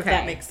 Okay. If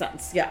that makes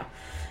sense, yeah.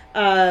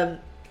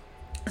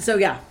 So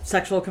yeah,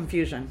 sexual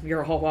confusion.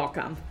 You're all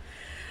welcome.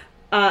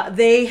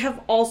 They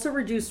have also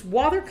reduced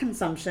water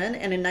consumption,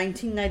 and in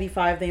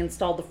 1995 they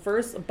installed the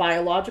first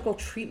biological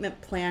treatment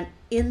plant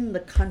in the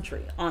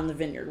country on the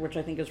vineyard, which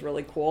I think is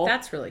really cool.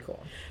 That's really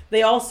cool.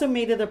 They also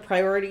made it a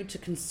priority to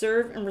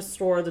conserve and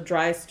restore the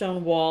dry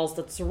stone walls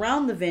that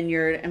surround the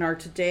vineyard and are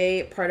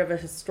today part of the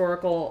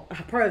historical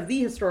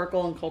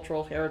and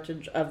cultural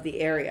heritage of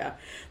the area.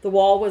 The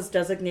wall was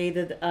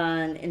designated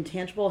an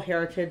Intangible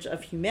Heritage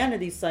of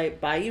Humanity site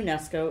by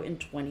UNESCO in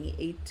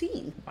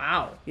 2018.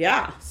 Wow.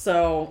 Yeah,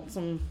 so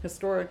some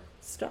historic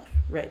stuff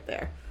right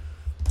there.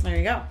 There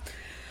you go.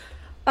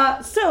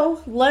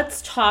 So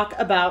let's talk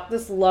about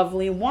this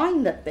lovely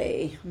wine that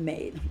they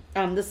made.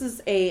 This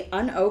is a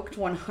unoaked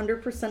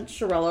 100%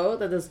 Xarello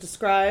that is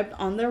described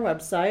on their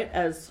website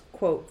as,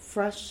 quote,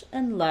 fresh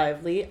and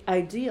lively,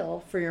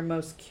 ideal for your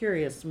most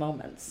curious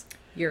moments.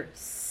 Your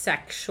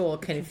sexual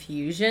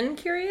confusion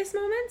curious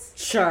moments?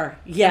 Sure.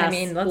 Yes. I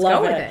mean, let's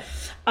go with it.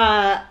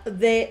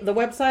 The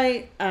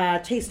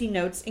website tasting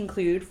notes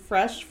include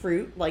fresh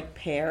fruit like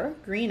pear,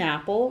 green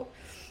apple,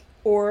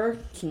 or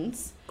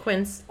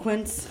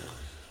quince,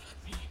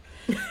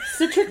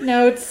 citric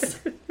notes,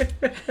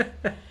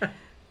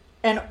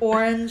 and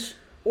orange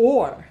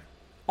or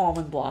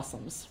almond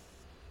blossoms.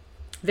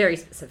 Very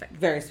specific.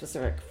 Very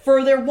specific.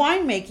 For their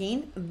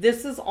winemaking,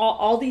 this is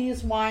all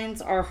these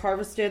wines are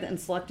harvested and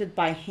selected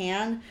by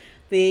hand.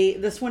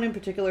 This one in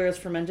particular is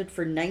fermented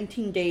for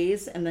 19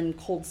 days and then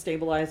cold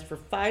stabilized for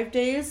 5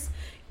 days.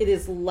 It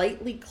is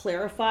lightly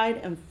clarified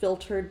and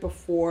filtered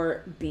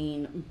before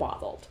being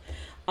bottled.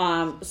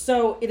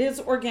 So it is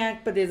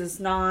organic, but it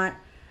is not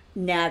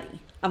natty,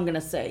 I'm going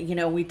to say. You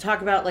know, we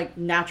talk about like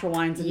natural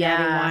wines and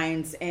natty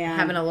wines and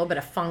having a little bit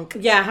of funk.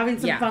 Yeah, having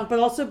some funk, but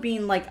also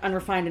being like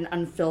unrefined and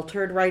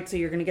unfiltered, right? So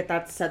you're going to get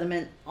that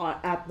sediment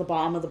at the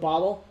bottom of the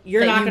bottle.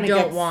 You're not going to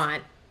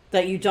get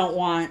that you don't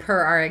want, per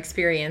our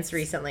experience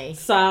recently,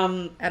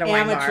 some at a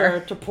wine amateur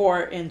bar to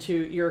pour into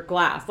your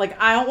glass.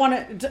 Like, I don't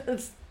want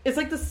to. It's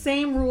like the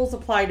same rules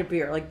apply to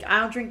beer. Like, I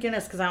don't drink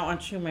Guinness because I don't want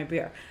to chew my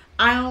beer.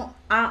 I don't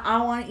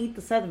want to eat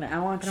the sediment. I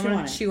don't want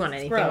to chew on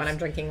anything when I'm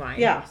drinking wine.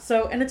 Yeah.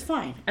 So, and it's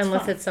fine.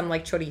 Unless it's some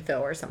like chorizo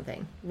or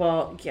something.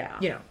 Well, yeah.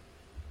 You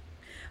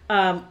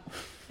know.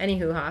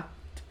 Anywho,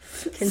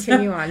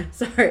 continue on.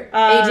 Sorry.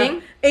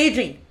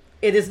 Aging.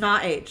 It is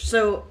not aged.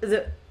 So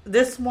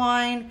this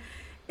wine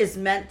is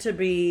meant to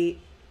be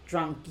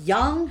drunk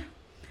young,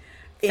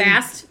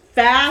 fast,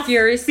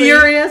 furious,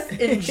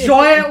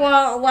 enjoy it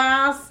while it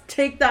lasts,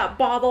 take that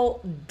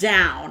bottle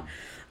down.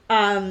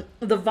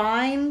 The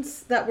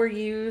vines that were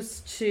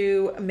used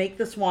to make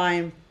this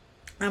wine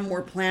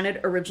were planted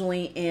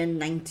originally in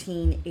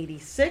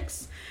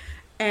 1986.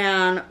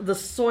 And the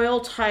soil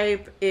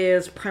type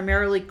is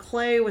primarily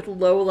clay with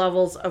low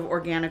levels of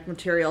organic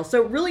material.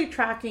 So really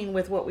tracking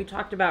with what we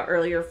talked about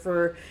earlier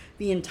for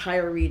the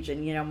entire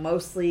region. You know,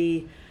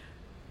 mostly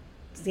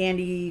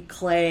sandy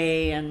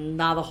clay and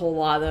not a whole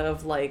lot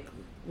of like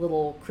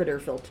little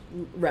critter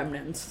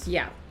remnants.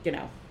 Yeah. You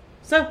know.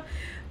 So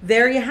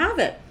there you have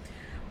it.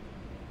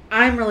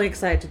 I'm really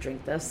excited to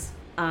drink this.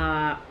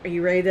 Are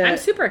you ready to... I'm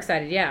super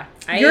excited, yeah.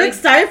 You're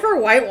excited for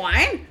white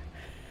wine?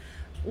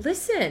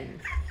 Listen,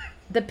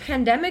 the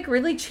pandemic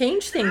really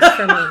changed things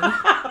for me.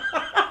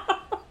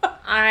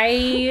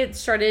 I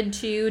started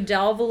to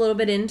delve a little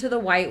bit into the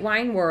white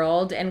wine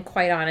world, and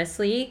quite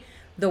honestly,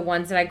 the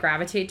ones that I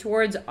gravitate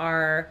towards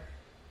are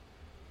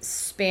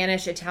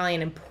Spanish,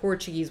 Italian, and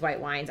Portuguese white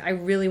wines. I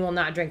really will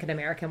not drink an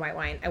American white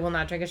wine. I will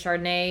not drink a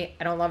Chardonnay.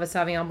 I don't love a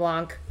Sauvignon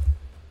Blanc.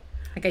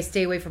 Like, I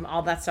stay away from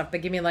all that stuff,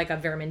 but give me like a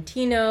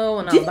Vermentino,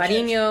 an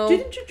Albariño.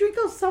 Didn't you drink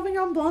a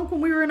Sauvignon Blanc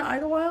when we were in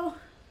Idlewild?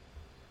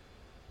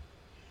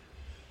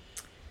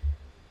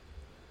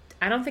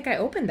 I don't think I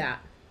opened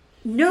that.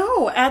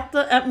 No, at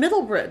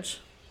Middlebridge.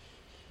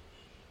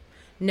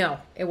 No,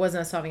 it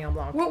wasn't a Sauvignon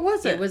Blanc. What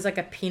was it? It was like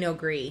a Pinot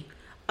Gris.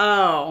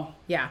 Oh.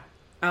 Yeah.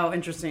 Oh,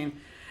 interesting.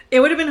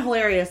 It would have been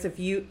hilarious if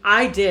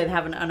I did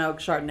have an unoaked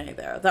Chardonnay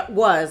there. That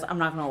was, I'm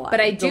not going to lie.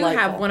 But I do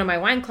have one of my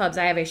wine clubs.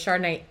 I have a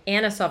Chardonnay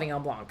and a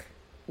Sauvignon Blanc,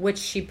 which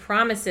she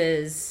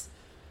promises,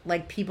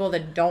 like, people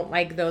that don't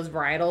like those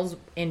varietals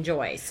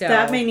enjoy. So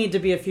that may need to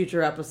be a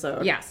future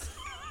episode. Yes.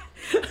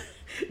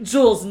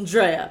 Jules and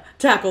Drea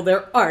tackle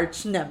their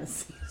arch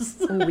nemesis.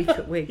 Oh, we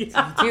could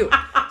do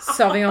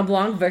Sauvignon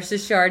Blanc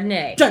versus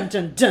Chardonnay. Dun,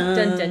 dun, dun.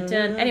 Dun, dun,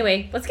 dun.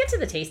 Anyway, let's get to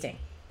the tasting.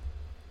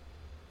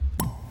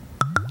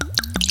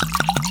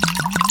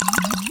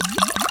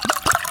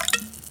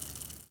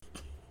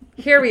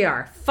 Here we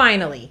are,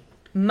 finally.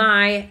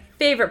 My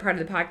favorite part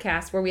of the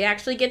podcast where we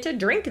actually get to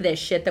drink this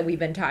shit that we've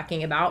been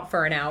talking about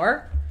for an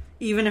hour.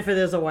 Even if it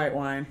is a white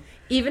wine.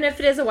 Even if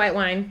it is a white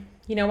wine.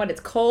 You know what?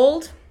 It's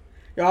cold.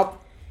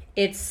 Yup.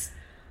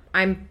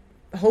 I'm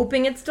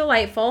hoping it's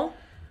delightful,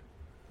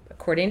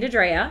 according to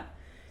Drea.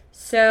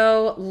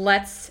 So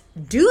let's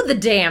do the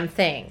damn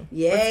thing.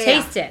 Yeah. Let's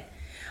taste it.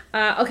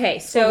 Okay,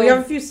 so... Well, we have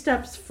a few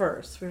steps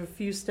first.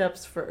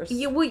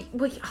 Yeah, we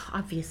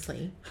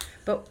obviously.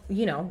 But,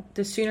 you know,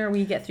 the sooner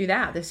we get through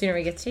that, the sooner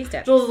we get to taste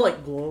it. Jules is like,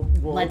 whoa,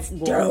 whoa, Let's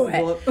whoa, do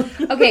it. whoa.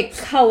 Okay,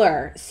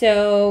 color.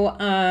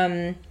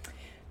 So,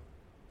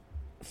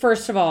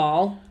 first of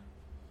all,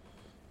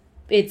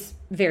 it's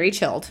very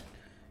chilled.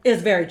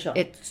 It's very chill.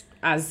 It's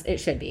as it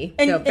should be.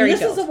 And, so and very this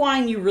chilled. is a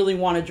wine you really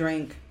want to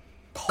drink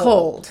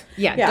cold.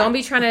 Yeah, Yeah. don't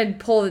be trying to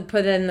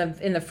put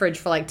it in the fridge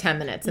for like 10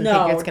 minutes and think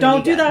No, it's going to be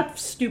don't do good. that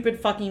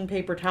stupid fucking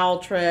paper towel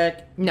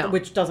trick. No.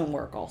 Which doesn't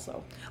work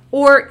also.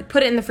 Or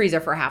put it in the freezer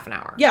for half an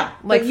hour. Yeah.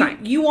 Like, but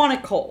fine. You want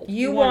it cold.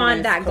 You want want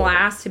nice that cold.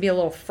 glass to be a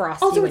little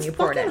frosty Also, when it's you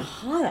pour it fucking in.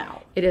 hot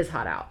out. It is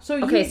hot out. So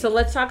okay, you- so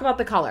let's talk about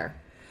the color.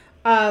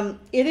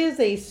 It is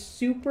a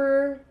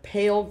super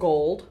pale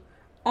gold,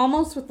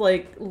 almost with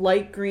like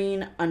light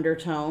green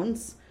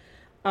undertones.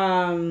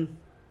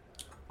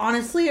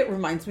 Honestly, it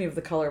reminds me of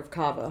the color of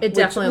cava. It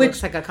definitely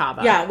looks like a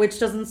cava. Yeah, which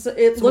doesn't. It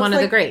It's looks one of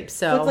like, the grapes,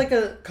 so... looks like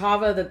a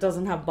cava that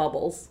doesn't have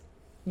bubbles.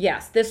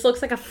 Yes, this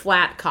looks like a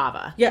flat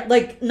cava. Yeah,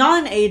 like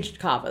not an aged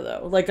cava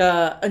though, like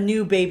a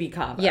new baby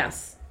cava.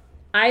 Yes.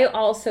 I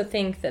also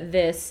think that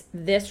this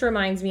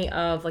reminds me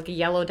of like a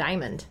yellow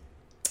diamond.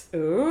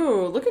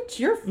 Ooh, look at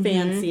your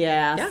fancy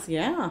ass.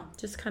 Yeah.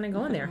 Just kind of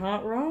going there.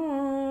 Hot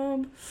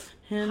Rob.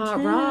 Hint,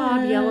 Hot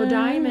Rob, yellow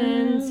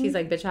diamonds. hint. He's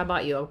like, bitch, I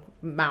bought you a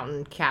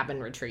mountain cabin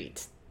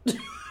retreat.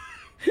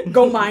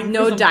 Go mine. for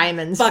No some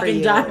diamonds for fucking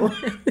you. diamonds.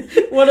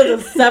 One of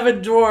the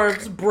 7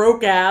 dwarfs,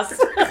 broke ass.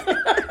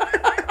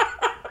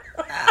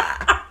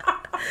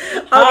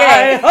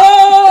 Okay.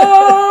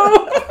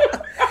 Hi-ho!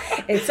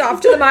 It's off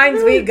to the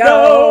mines we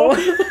go.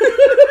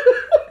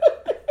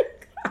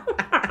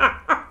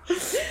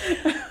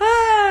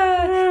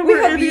 We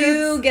hope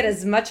you get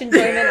as much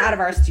enjoyment out of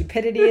our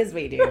stupidity as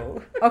we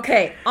do.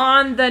 Okay,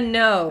 on the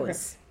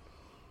nose.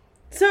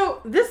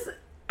 So this,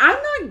 I'm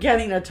not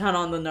getting a ton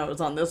on the nose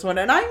on this one,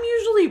 and I'm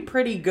usually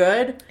pretty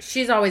good.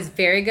 She's always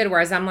very good,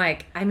 whereas I'm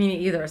like, I mean, it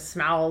either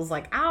smells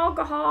like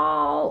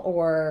alcohol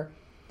or,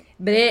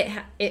 but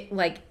it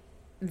like,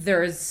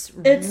 there's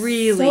It's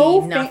really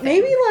so nothing.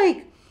 maybe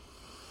like,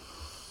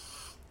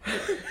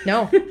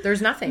 No,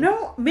 there's nothing.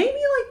 no, maybe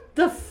like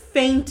the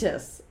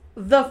faintest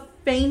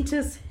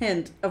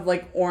hint of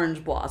like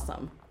orange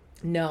blossom.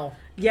 No.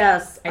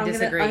 Yes, I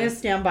disagree. I'm gonna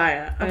stand by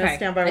it. I'm Okay, gonna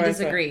stand by what I I said.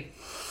 disagree.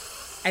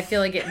 I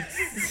feel like it.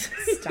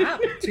 Stop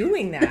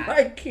doing that.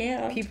 I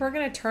can't. People are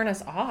gonna turn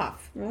us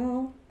off.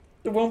 Well,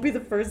 it won't be the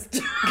first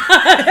time.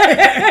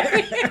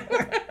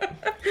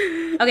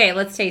 Okay,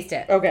 let's taste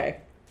it. Okay.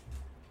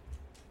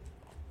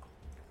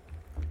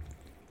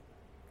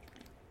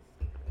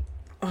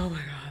 Oh my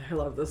god, I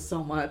love this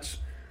so much.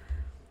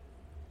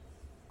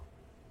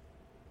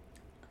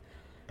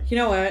 You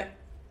know what?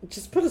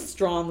 Just put a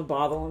straw in the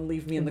bottle and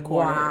leave me in the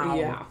corner. Wow.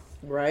 Yeah.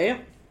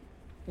 Right?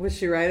 Was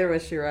she right or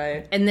was she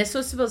right? And this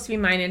was supposed to be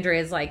mine and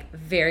Drea's like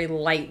very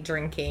light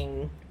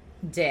drinking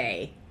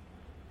day.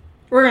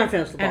 We're gonna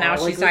finish the bottle. And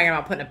now Like, she's talking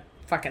about putting a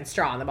fucking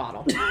straw in the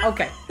bottle.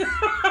 Okay.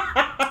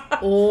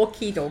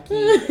 Okie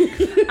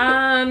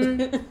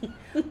dokie.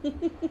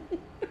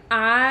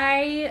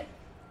 I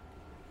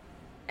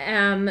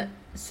am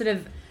sort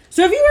of...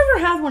 So have you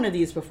ever had one of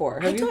these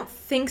before? I Have you? don't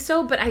think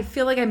so, but I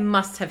feel like I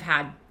must have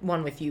had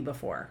one with you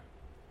before.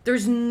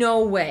 There's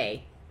no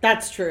way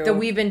That's true. that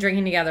we've been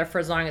drinking together for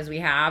as long as we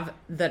have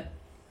that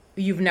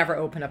you've never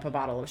opened up a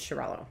bottle of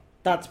Xarello.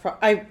 That's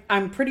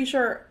I'm pretty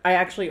sure I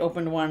actually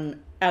opened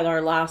one at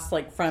our last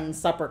like friends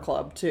supper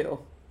club too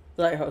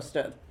that I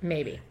hosted.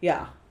 Maybe.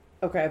 Yeah.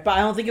 Okay, but I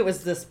don't think it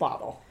was this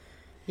bottle.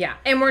 Yeah.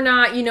 And we're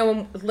not,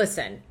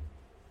 listen,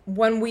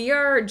 when we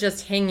are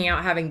just hanging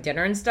out having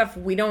dinner and stuff,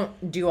 we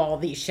don't do all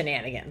these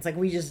shenanigans. Like,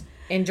 we just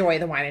enjoy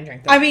the wine and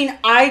drink the wine. I mean,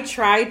 I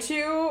try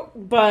to,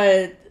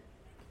 but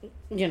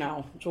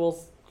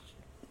Jules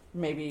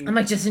maybe I'm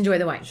like, just enjoy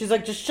the wine. she's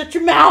like, just shut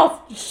your mouth.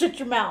 Just shut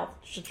your mouth.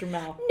 Shut your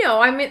mouth. No,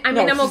 I mean, No,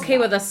 I'm she's okay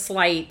not. with a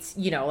slight,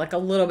 like a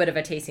little bit of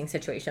a tasting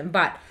situation.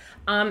 But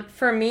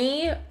for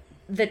me,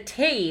 the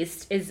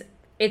taste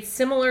it's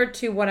similar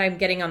to what I'm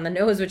getting on the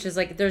nose, which is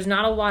like, there's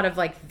not a lot of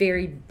like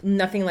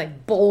nothing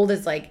like bold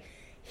is like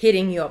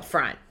hitting you up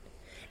front.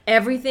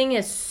 Everything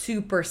is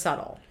super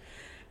subtle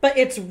But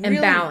it's really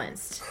and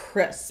balanced.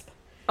 crisp.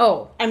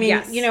 Oh, I mean,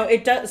 yes.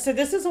 it does. So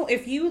this is,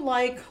 if you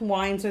like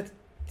wines with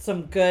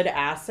some good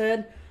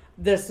acid,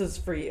 this is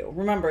for you.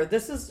 Remember,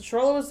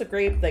 Xarello is the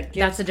grape that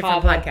gives That's a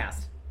different cava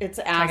podcast. It's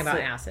acid. Talking about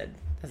acid.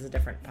 That's a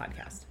different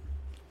podcast.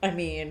 I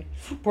mean,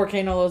 ¿por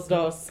qué no los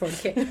dos?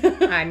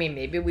 I mean,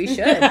 maybe we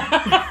should.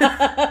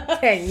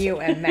 Can you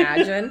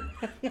imagine?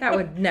 That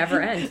would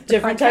never end. The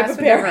Different type podcast of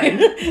would never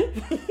pairing.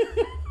 end.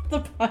 The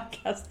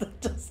podcast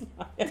that does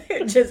not.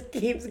 It just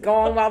keeps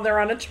going while they're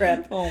on a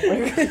trip. Oh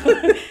my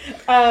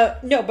god.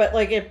 No, but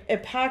like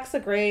it packs a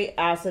great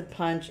acid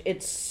punch.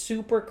 It's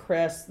super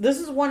crisp. This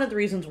is one of the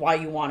reasons why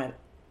you want it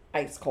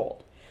ice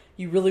cold.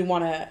 You really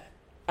want to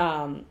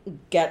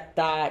get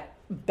that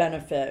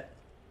benefit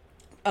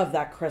of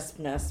that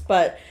crispness.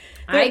 But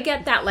I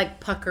get that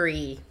like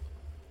puckery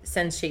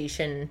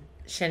sensation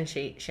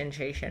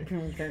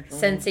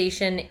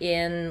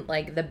in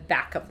like the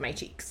back of my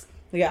cheeks.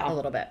 Yeah. A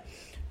little bit.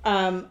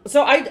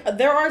 So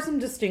there are some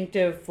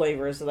distinctive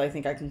flavors that I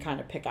think I can kind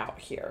of pick out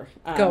here.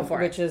 Go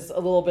for it. Which is a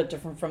little bit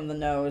different from the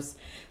nose.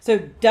 So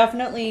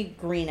definitely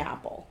green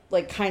apple,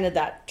 like kind of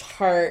that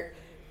tart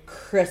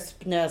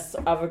crispness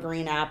of a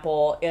green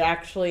apple. It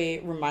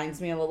actually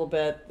reminds me a little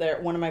bit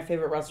that one of my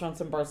favorite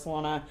restaurants in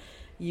Barcelona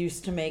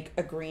used to make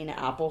a green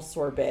apple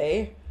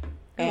sorbet.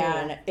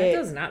 And that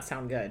does not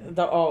sound good.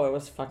 It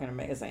was fucking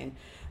amazing.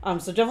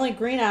 So definitely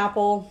green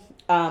apple,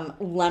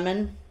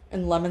 lemon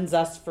and lemon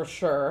zest for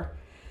sure.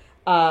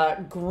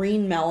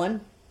 Green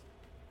melon,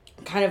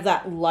 kind of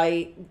that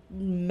light,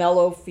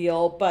 mellow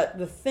feel. But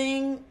the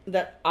thing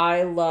that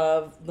I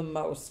love the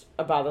most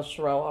about a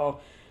Xarello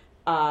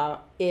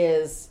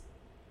is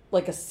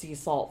like a sea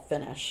salt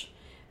finish.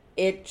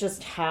 It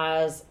just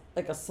has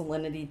like a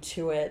salinity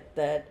to it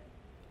that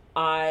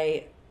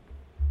I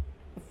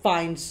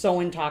find so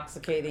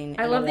intoxicating.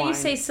 I love that you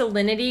say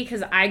salinity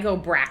because I go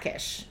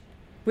brackish,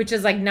 which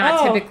is like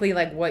not typically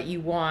like what you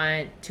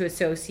want to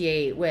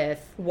associate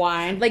with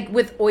wine. Like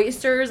with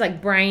oysters, like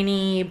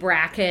briny,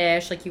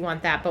 brackish, like you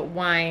want that. But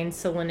wine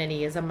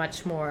salinity is a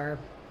much more,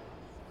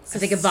 I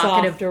think,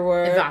 evocative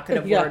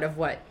word of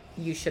what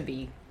you should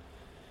be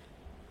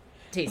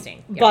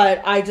tasting. Yeah.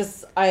 But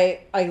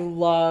I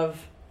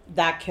love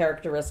that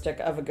characteristic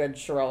of a good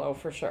Xarello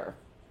for sure.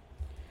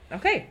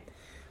 Okay.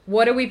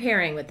 What are we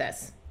pairing with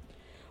this?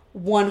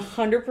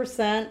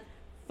 100%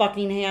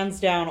 fucking hands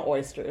down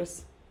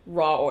oysters.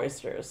 Raw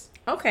oysters.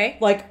 Okay.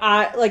 Like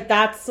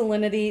that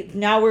salinity.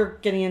 Now we're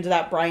getting into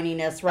that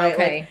brininess, right?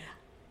 Okay. Like,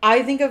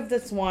 I think of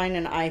this wine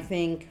and I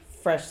think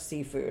fresh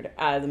seafood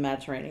out of the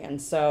Mediterranean.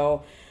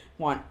 So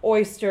want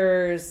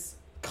oysters,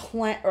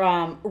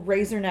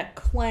 razor neck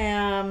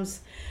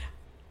clams,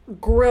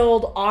 wood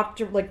grilled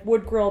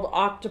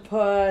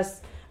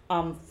octopus,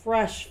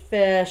 fresh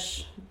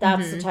fish.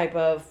 That's the type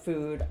of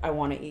food I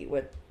want to eat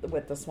with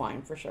this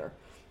wine for sure.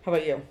 How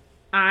about you?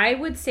 I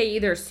would say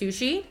either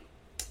sushi.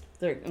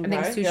 Okay, I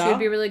think sushi would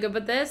be really good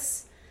with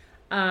this.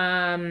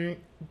 But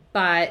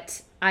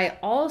I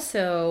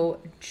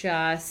also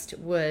just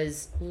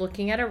was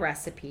looking at a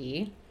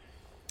recipe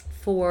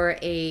for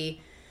a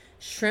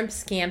shrimp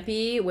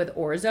scampi with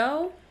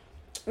orzo.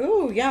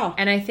 Ooh, yeah.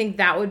 And I think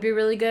that would be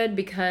really good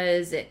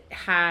because it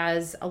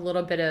has a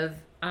little bit of,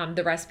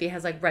 the recipe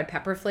has like red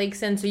pepper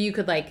flakes in. So you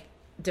could like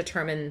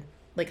determine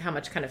like how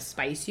much kind of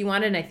spice you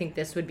wanted. And I think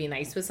this would be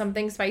nice with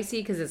something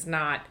spicy because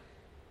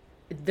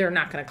they're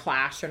not going to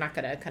clash. They're not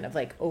going to kind of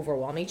like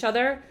overwhelm each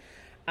other.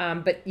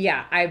 But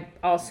yeah, I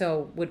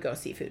also would go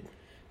seafood.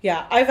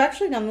 Yeah, I've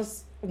actually done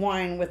this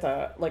wine with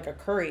a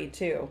curry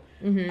too.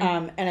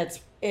 Mm-hmm. And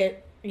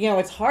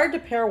it's hard to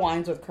pair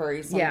wines with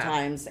curry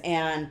sometimes.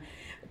 Yeah. And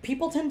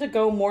people tend to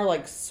go more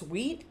like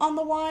sweet on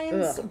the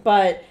wines. Ugh.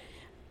 But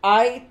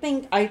I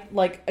think I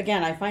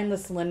find the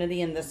salinity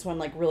in this one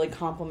like really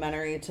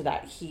complementary to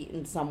that heat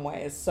in some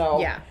ways. So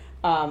yeah.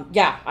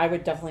 I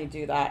would definitely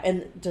do that.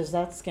 And does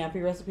that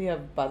scampi recipe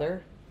have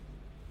butter?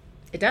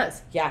 It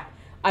does. Yeah.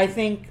 I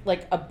think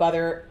like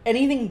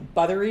anything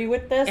buttery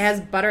with this. It has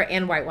butter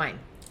and white wine.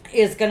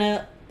 Is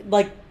gonna,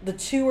 like, the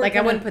two are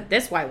I wouldn't put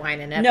this white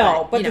wine in it.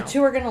 No, but the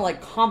two are gonna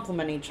like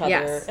complement each other.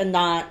 Yes. And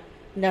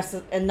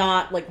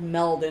not like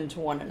meld into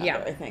one another,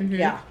 yeah. I think. Mm-hmm.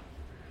 Yeah.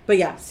 But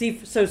yeah,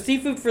 so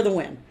seafood for the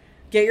win.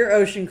 Get your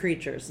ocean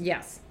creatures.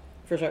 Yes.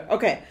 For sure.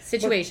 Okay.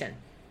 Situation.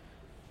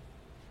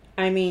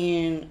 I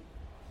mean,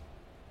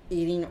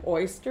 eating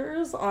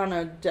oysters on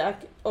a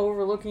deck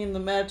overlooking the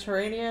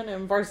Mediterranean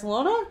in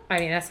Barcelona? I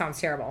mean, that sounds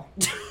terrible.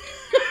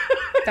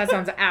 That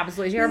sounds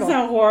absolutely terrible. It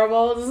doesn't sound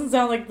horrible. It doesn't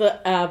sound like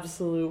the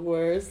absolute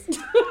worst.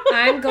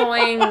 I'm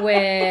going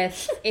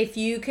with, if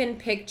you can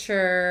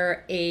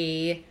picture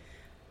a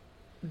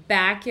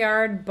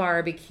backyard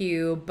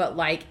barbecue, but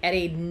like at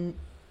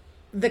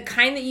the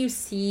kind that you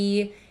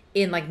see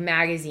in like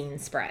magazine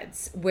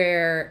spreads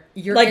where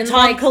you're like in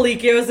Tom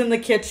Colicchio's in the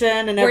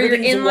kitchen and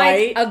everything's you're in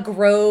white. Like a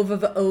grove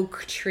of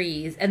oak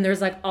trees and there's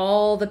like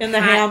all the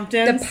the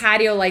Hamptons. The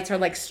patio lights are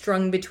like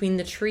strung between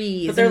the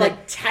trees, but they're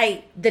like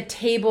tight. The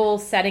table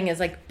setting is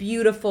like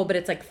beautiful, but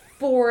it's like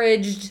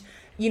foraged,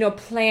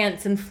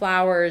 plants and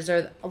flowers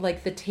are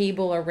like the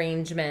table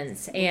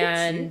arrangements.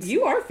 And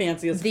you are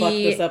fancy as fuck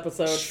this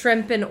episode.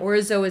 Shrimp and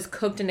orzo is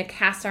cooked in a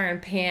cast iron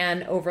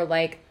pan over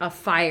like a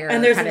fire.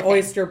 And there's an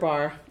oyster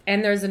bar.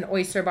 And there's an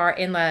oyster bar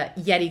in the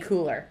Yeti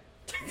cooler.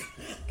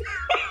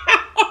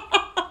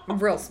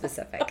 Real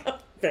specific.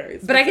 Very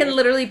But I can specific.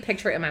 literally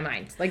picture it in my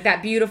mind. Like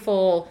that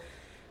beautiful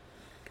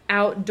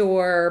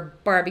outdoor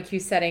barbecue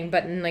setting,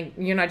 but like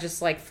you're not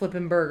just like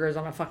flipping burgers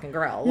on a fucking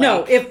grill.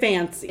 No, Like, it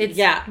fancy. it's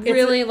yeah,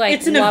 really like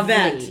it's an lovely.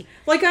 event,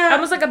 like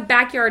almost like a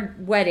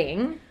backyard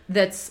wedding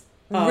that's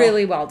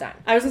really well done.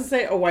 I was gonna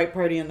say a white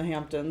party in the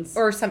Hamptons.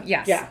 Or some,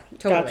 yes. Yeah,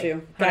 Totally. got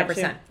you.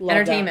 100%. Love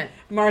Entertainment.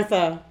 that.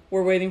 Martha,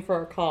 we're waiting for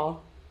our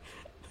call.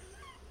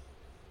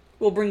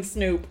 We'll bring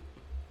Snoop.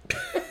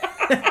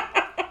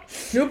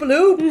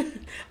 Snoop-a-loop.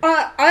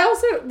 I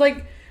also,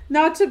 like,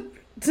 not to,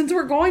 since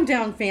we're going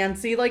down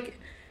fancy, like,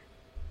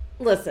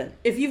 listen,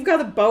 if you've got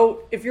a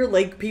boat, if you're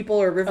lake people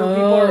or river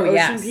people or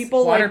ocean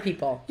people, water like,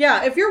 people.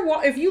 yeah, if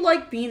you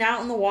like being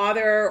out in the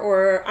water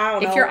or, I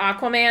don't know. If you're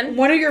Aquaman,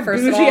 one of your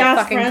first of all, bougie-ass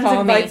fucking friends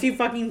call invites me. you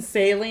fucking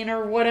sailing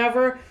or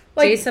whatever,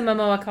 like, Jason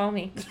Momoa, call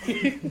me.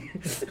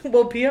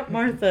 we'll be at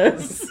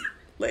Martha's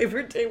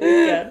Labor Day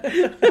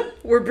weekend.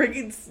 We're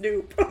bringing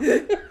Snoop.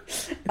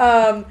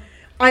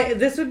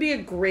 This would be a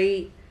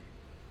great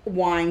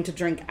wine to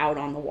drink out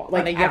on the water.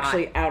 Like, On a yacht.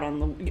 actually out on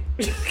the...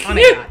 On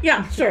a yacht.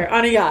 Yeah, sure,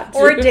 on a yacht.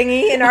 Or a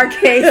dinghy, in our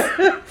case.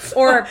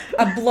 Or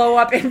a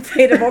blow-up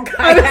inflatable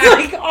I was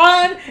kayak. like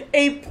on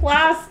a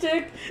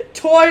plastic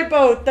toy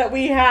boat that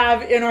we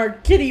have in our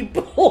kiddie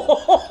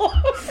pool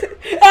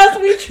as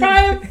we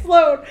try and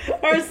float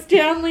our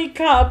Stanley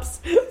cups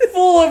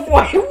full of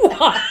white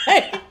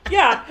wine.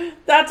 Yeah,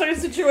 that's our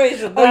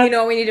situation. Oh, you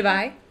know what we need to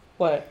buy?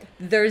 What?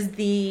 There's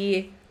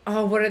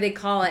what do they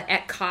call it?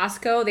 At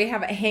Costco, they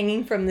have it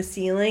hanging from the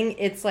ceiling.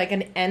 It's like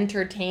an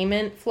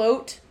entertainment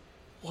float.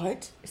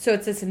 What? So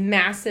it's this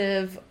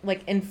massive,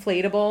 like,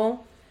 inflatable,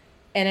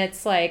 and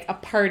it's like a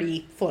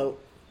party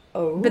float.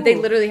 Oh. But they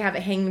literally have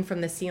it hanging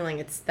from the ceiling.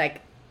 It's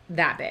like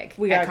that big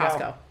We at gotta Costco.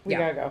 go. We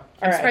gotta go.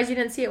 I'm All surprised you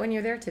didn't see it when you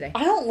were there today.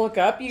 I don't look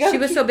up. You gotta She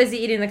was so busy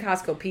eating the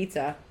Costco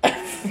pizza.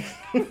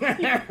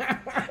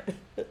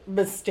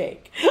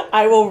 mistake.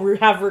 I will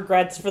have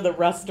regrets for the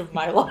rest of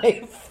my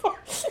life.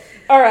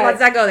 All right. Let's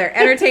not go there.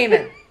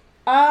 Entertainment.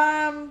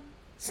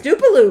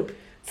 Snoop-a-loop.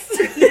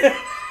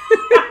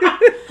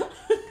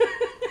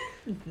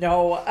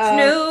 No.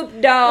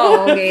 Snoop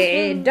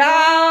Doggy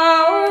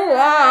Dog.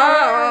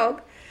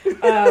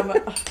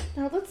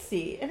 Now let's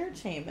see.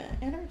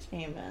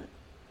 Entertainment.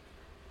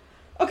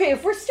 Okay,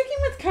 if we're sticking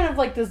with kind of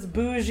like this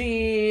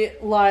bougie,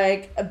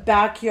 like a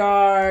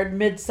backyard,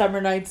 Midsummer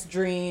Night's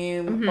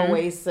Dream,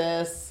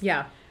 Oasis.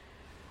 Yeah.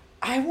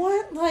 I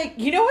want, like,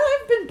 you know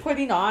what I've been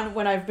putting on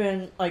when I've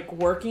been, like,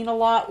 working a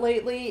lot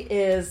lately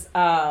is,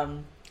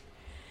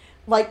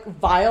 like,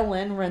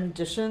 violin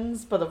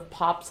renditions, but of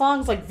pop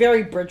songs, like,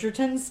 very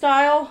Bridgerton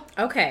style.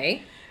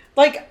 Okay.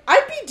 Like,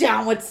 I'd be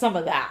down with some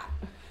of that.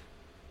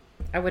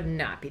 I would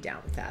not be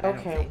down with that, I don't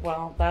Okay, think.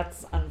 well,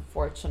 that's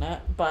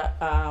unfortunate, but,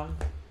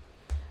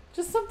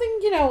 just something,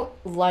 you know,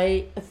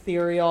 light,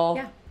 ethereal.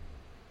 Yeah.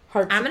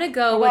 I'm going to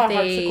go with a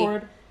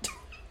harpsichord.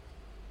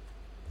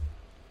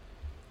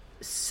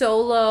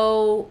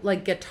 solo,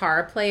 like,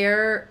 guitar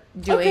player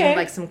doing, Okay.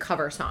 like, some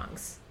cover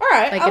songs. All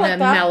right, Like, I in like a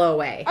that. mellow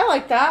way. I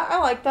like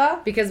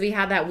that. Because we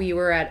had that, we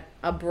were at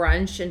a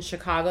brunch in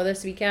Chicago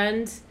this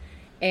weekend,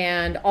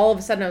 and all of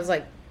a sudden I was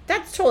like,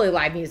 that's totally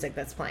live music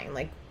that's playing.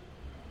 Like,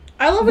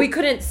 I love we it.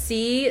 couldn't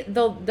see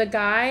the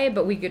guy,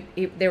 but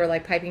they were,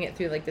 like, piping it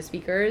through, like, the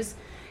speakers.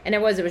 And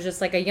it was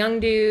just, like, a young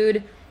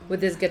dude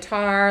with his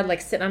guitar, like,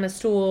 sitting on a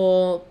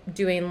stool,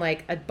 doing,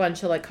 like, a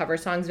bunch of, like, cover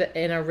songs, but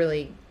in a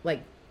really,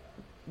 like,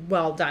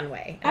 well done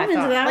way. And I'm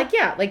into that. Like,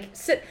 yeah, like,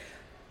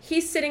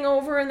 he's sitting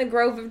over in the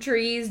grove of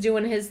trees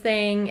doing his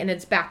thing, and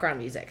it's background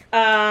music.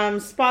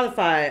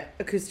 Spotify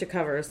acoustic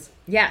covers.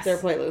 Yes. Their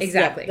playlist.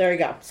 Exactly. Yeah, there you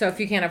go. So if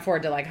you can't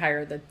afford to, like,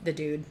 hire the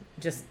dude,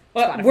 just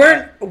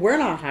Spotify. We're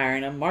not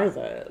hiring him.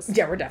 Martha is.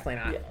 Yeah, we're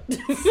definitely not.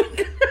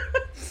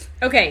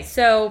 Okay,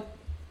 so,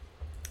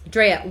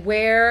 Drea,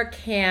 where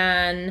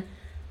can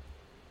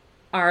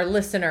our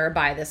listener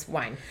buy this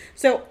wine?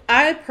 So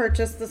I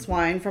purchased this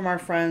wine from our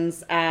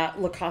friends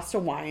at La Costa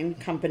Wine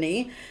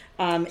Company.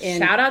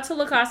 Shout out to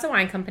La Costa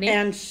Wine Company.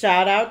 And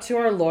shout out to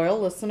our loyal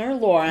listener,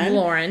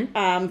 Lauren.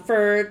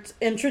 For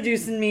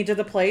introducing me to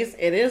the place.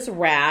 It is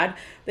rad.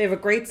 They have a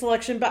great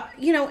selection. But,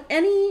 you know,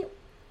 any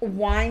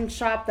wine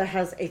shop that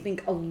has, I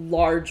think, a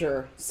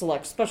larger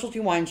specialty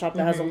wine shop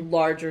that has a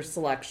larger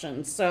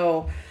selection.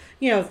 So,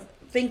 you know,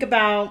 think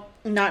about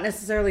not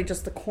necessarily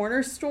just the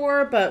corner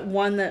store, but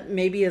one that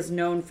maybe is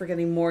known for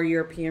getting more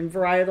European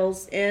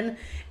varietals in.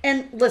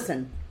 And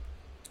listen,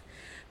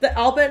 the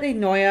Albet de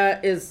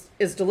Noya is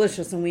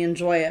delicious and we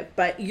enjoy it,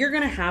 but you're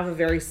going to have a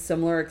very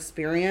similar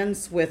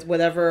experience with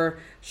whatever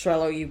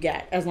Xarello you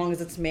get, as long as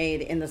it's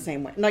made in the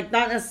same way. Like,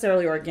 not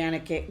necessarily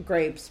organic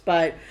grapes,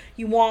 but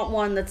you want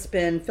one that's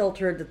been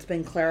filtered, that's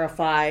been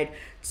clarified,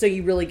 so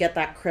you really get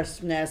that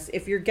crispness.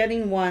 If you're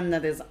getting one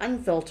that is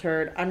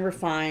unfiltered,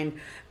 unrefined,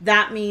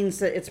 that means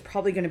that it's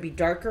probably going to be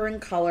darker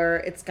in color,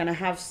 it's going to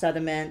have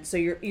sediment, so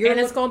you're and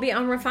it's going to be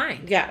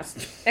unrefined.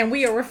 Yes. And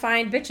we are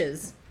refined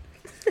bitches.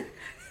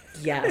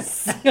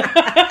 Yes.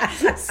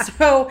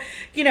 So,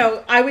 you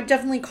know, I would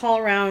definitely call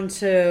around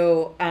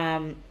to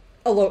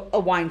a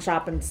wine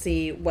shop and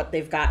see what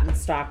they've got in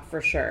stock for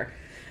sure.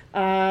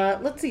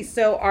 Let's see.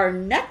 So our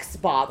next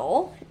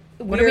bottle.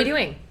 What are we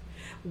doing?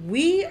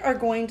 We are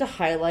going to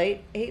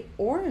highlight a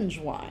orange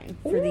wine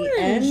for the Orange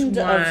end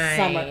of wine.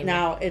 summer.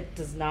 Now, it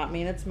does not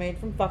mean it's made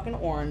from fucking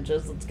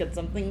oranges. Let's get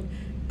something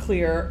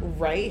clear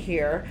right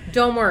here.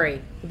 Don't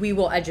worry. We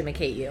will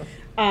educate you.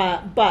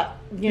 But,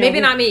 you know,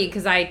 Maybe not me,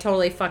 because I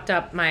totally fucked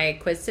up my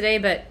quiz today,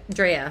 but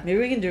Drea. Maybe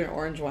we can do an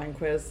orange wine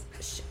quiz.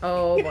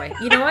 Oh, boy.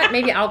 You know what?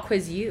 Maybe I'll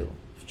quiz you.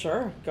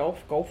 Sure, go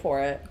for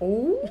it.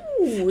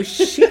 Ooh,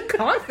 she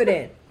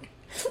confident.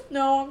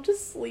 No, I'm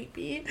just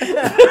sleepy.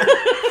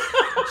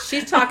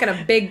 She's talking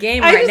a big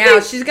game I right just now.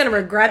 ate- She's going to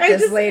regret I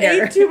this just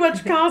later. ate too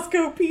much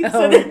Costco pizza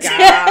Oh,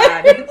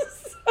 today.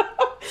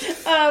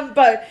 God.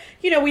 But,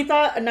 you know, we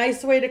thought a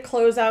nice way to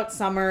close out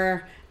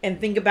summer and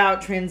think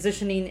about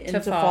transitioning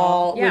into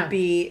fall yeah. would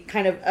be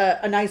kind of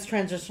a nice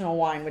transitional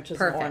wine, which is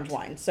Perfect. an orange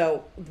wine.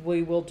 So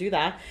we will do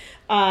that.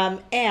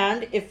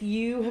 And if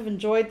you have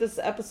enjoyed this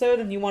episode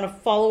and you want to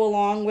follow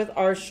along with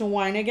our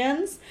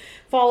Schweinigans,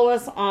 follow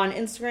us on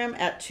Instagram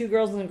at 2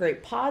 Girls and a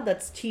Grape Pod.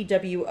 That's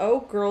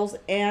TWO, Girls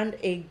and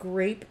a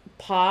Grape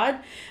Pod.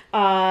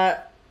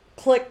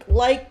 Click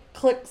like,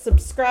 click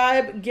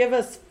subscribe, give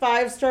us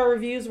 5-star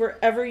reviews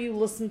wherever you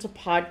listen to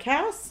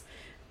podcasts.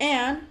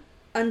 And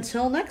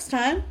until next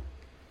time,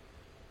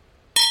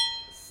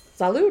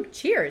 salud.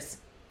 Cheers.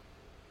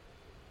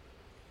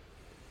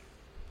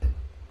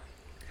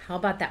 How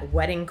about that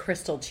wedding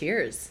crystal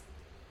cheers?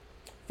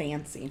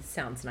 Fancy.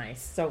 Sounds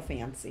nice. So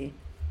fancy.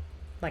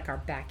 Like our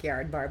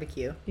backyard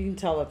barbecue. You can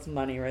tell that's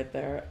money right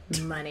there.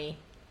 Money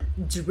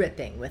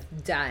dripping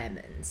with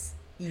diamonds.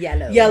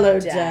 Yellow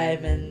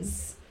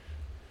diamonds.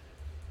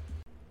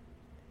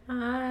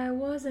 I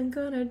wasn't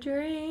gonna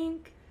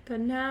drink, but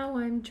now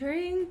I'm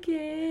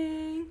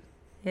drinking.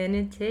 And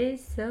it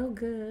tastes so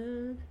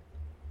good.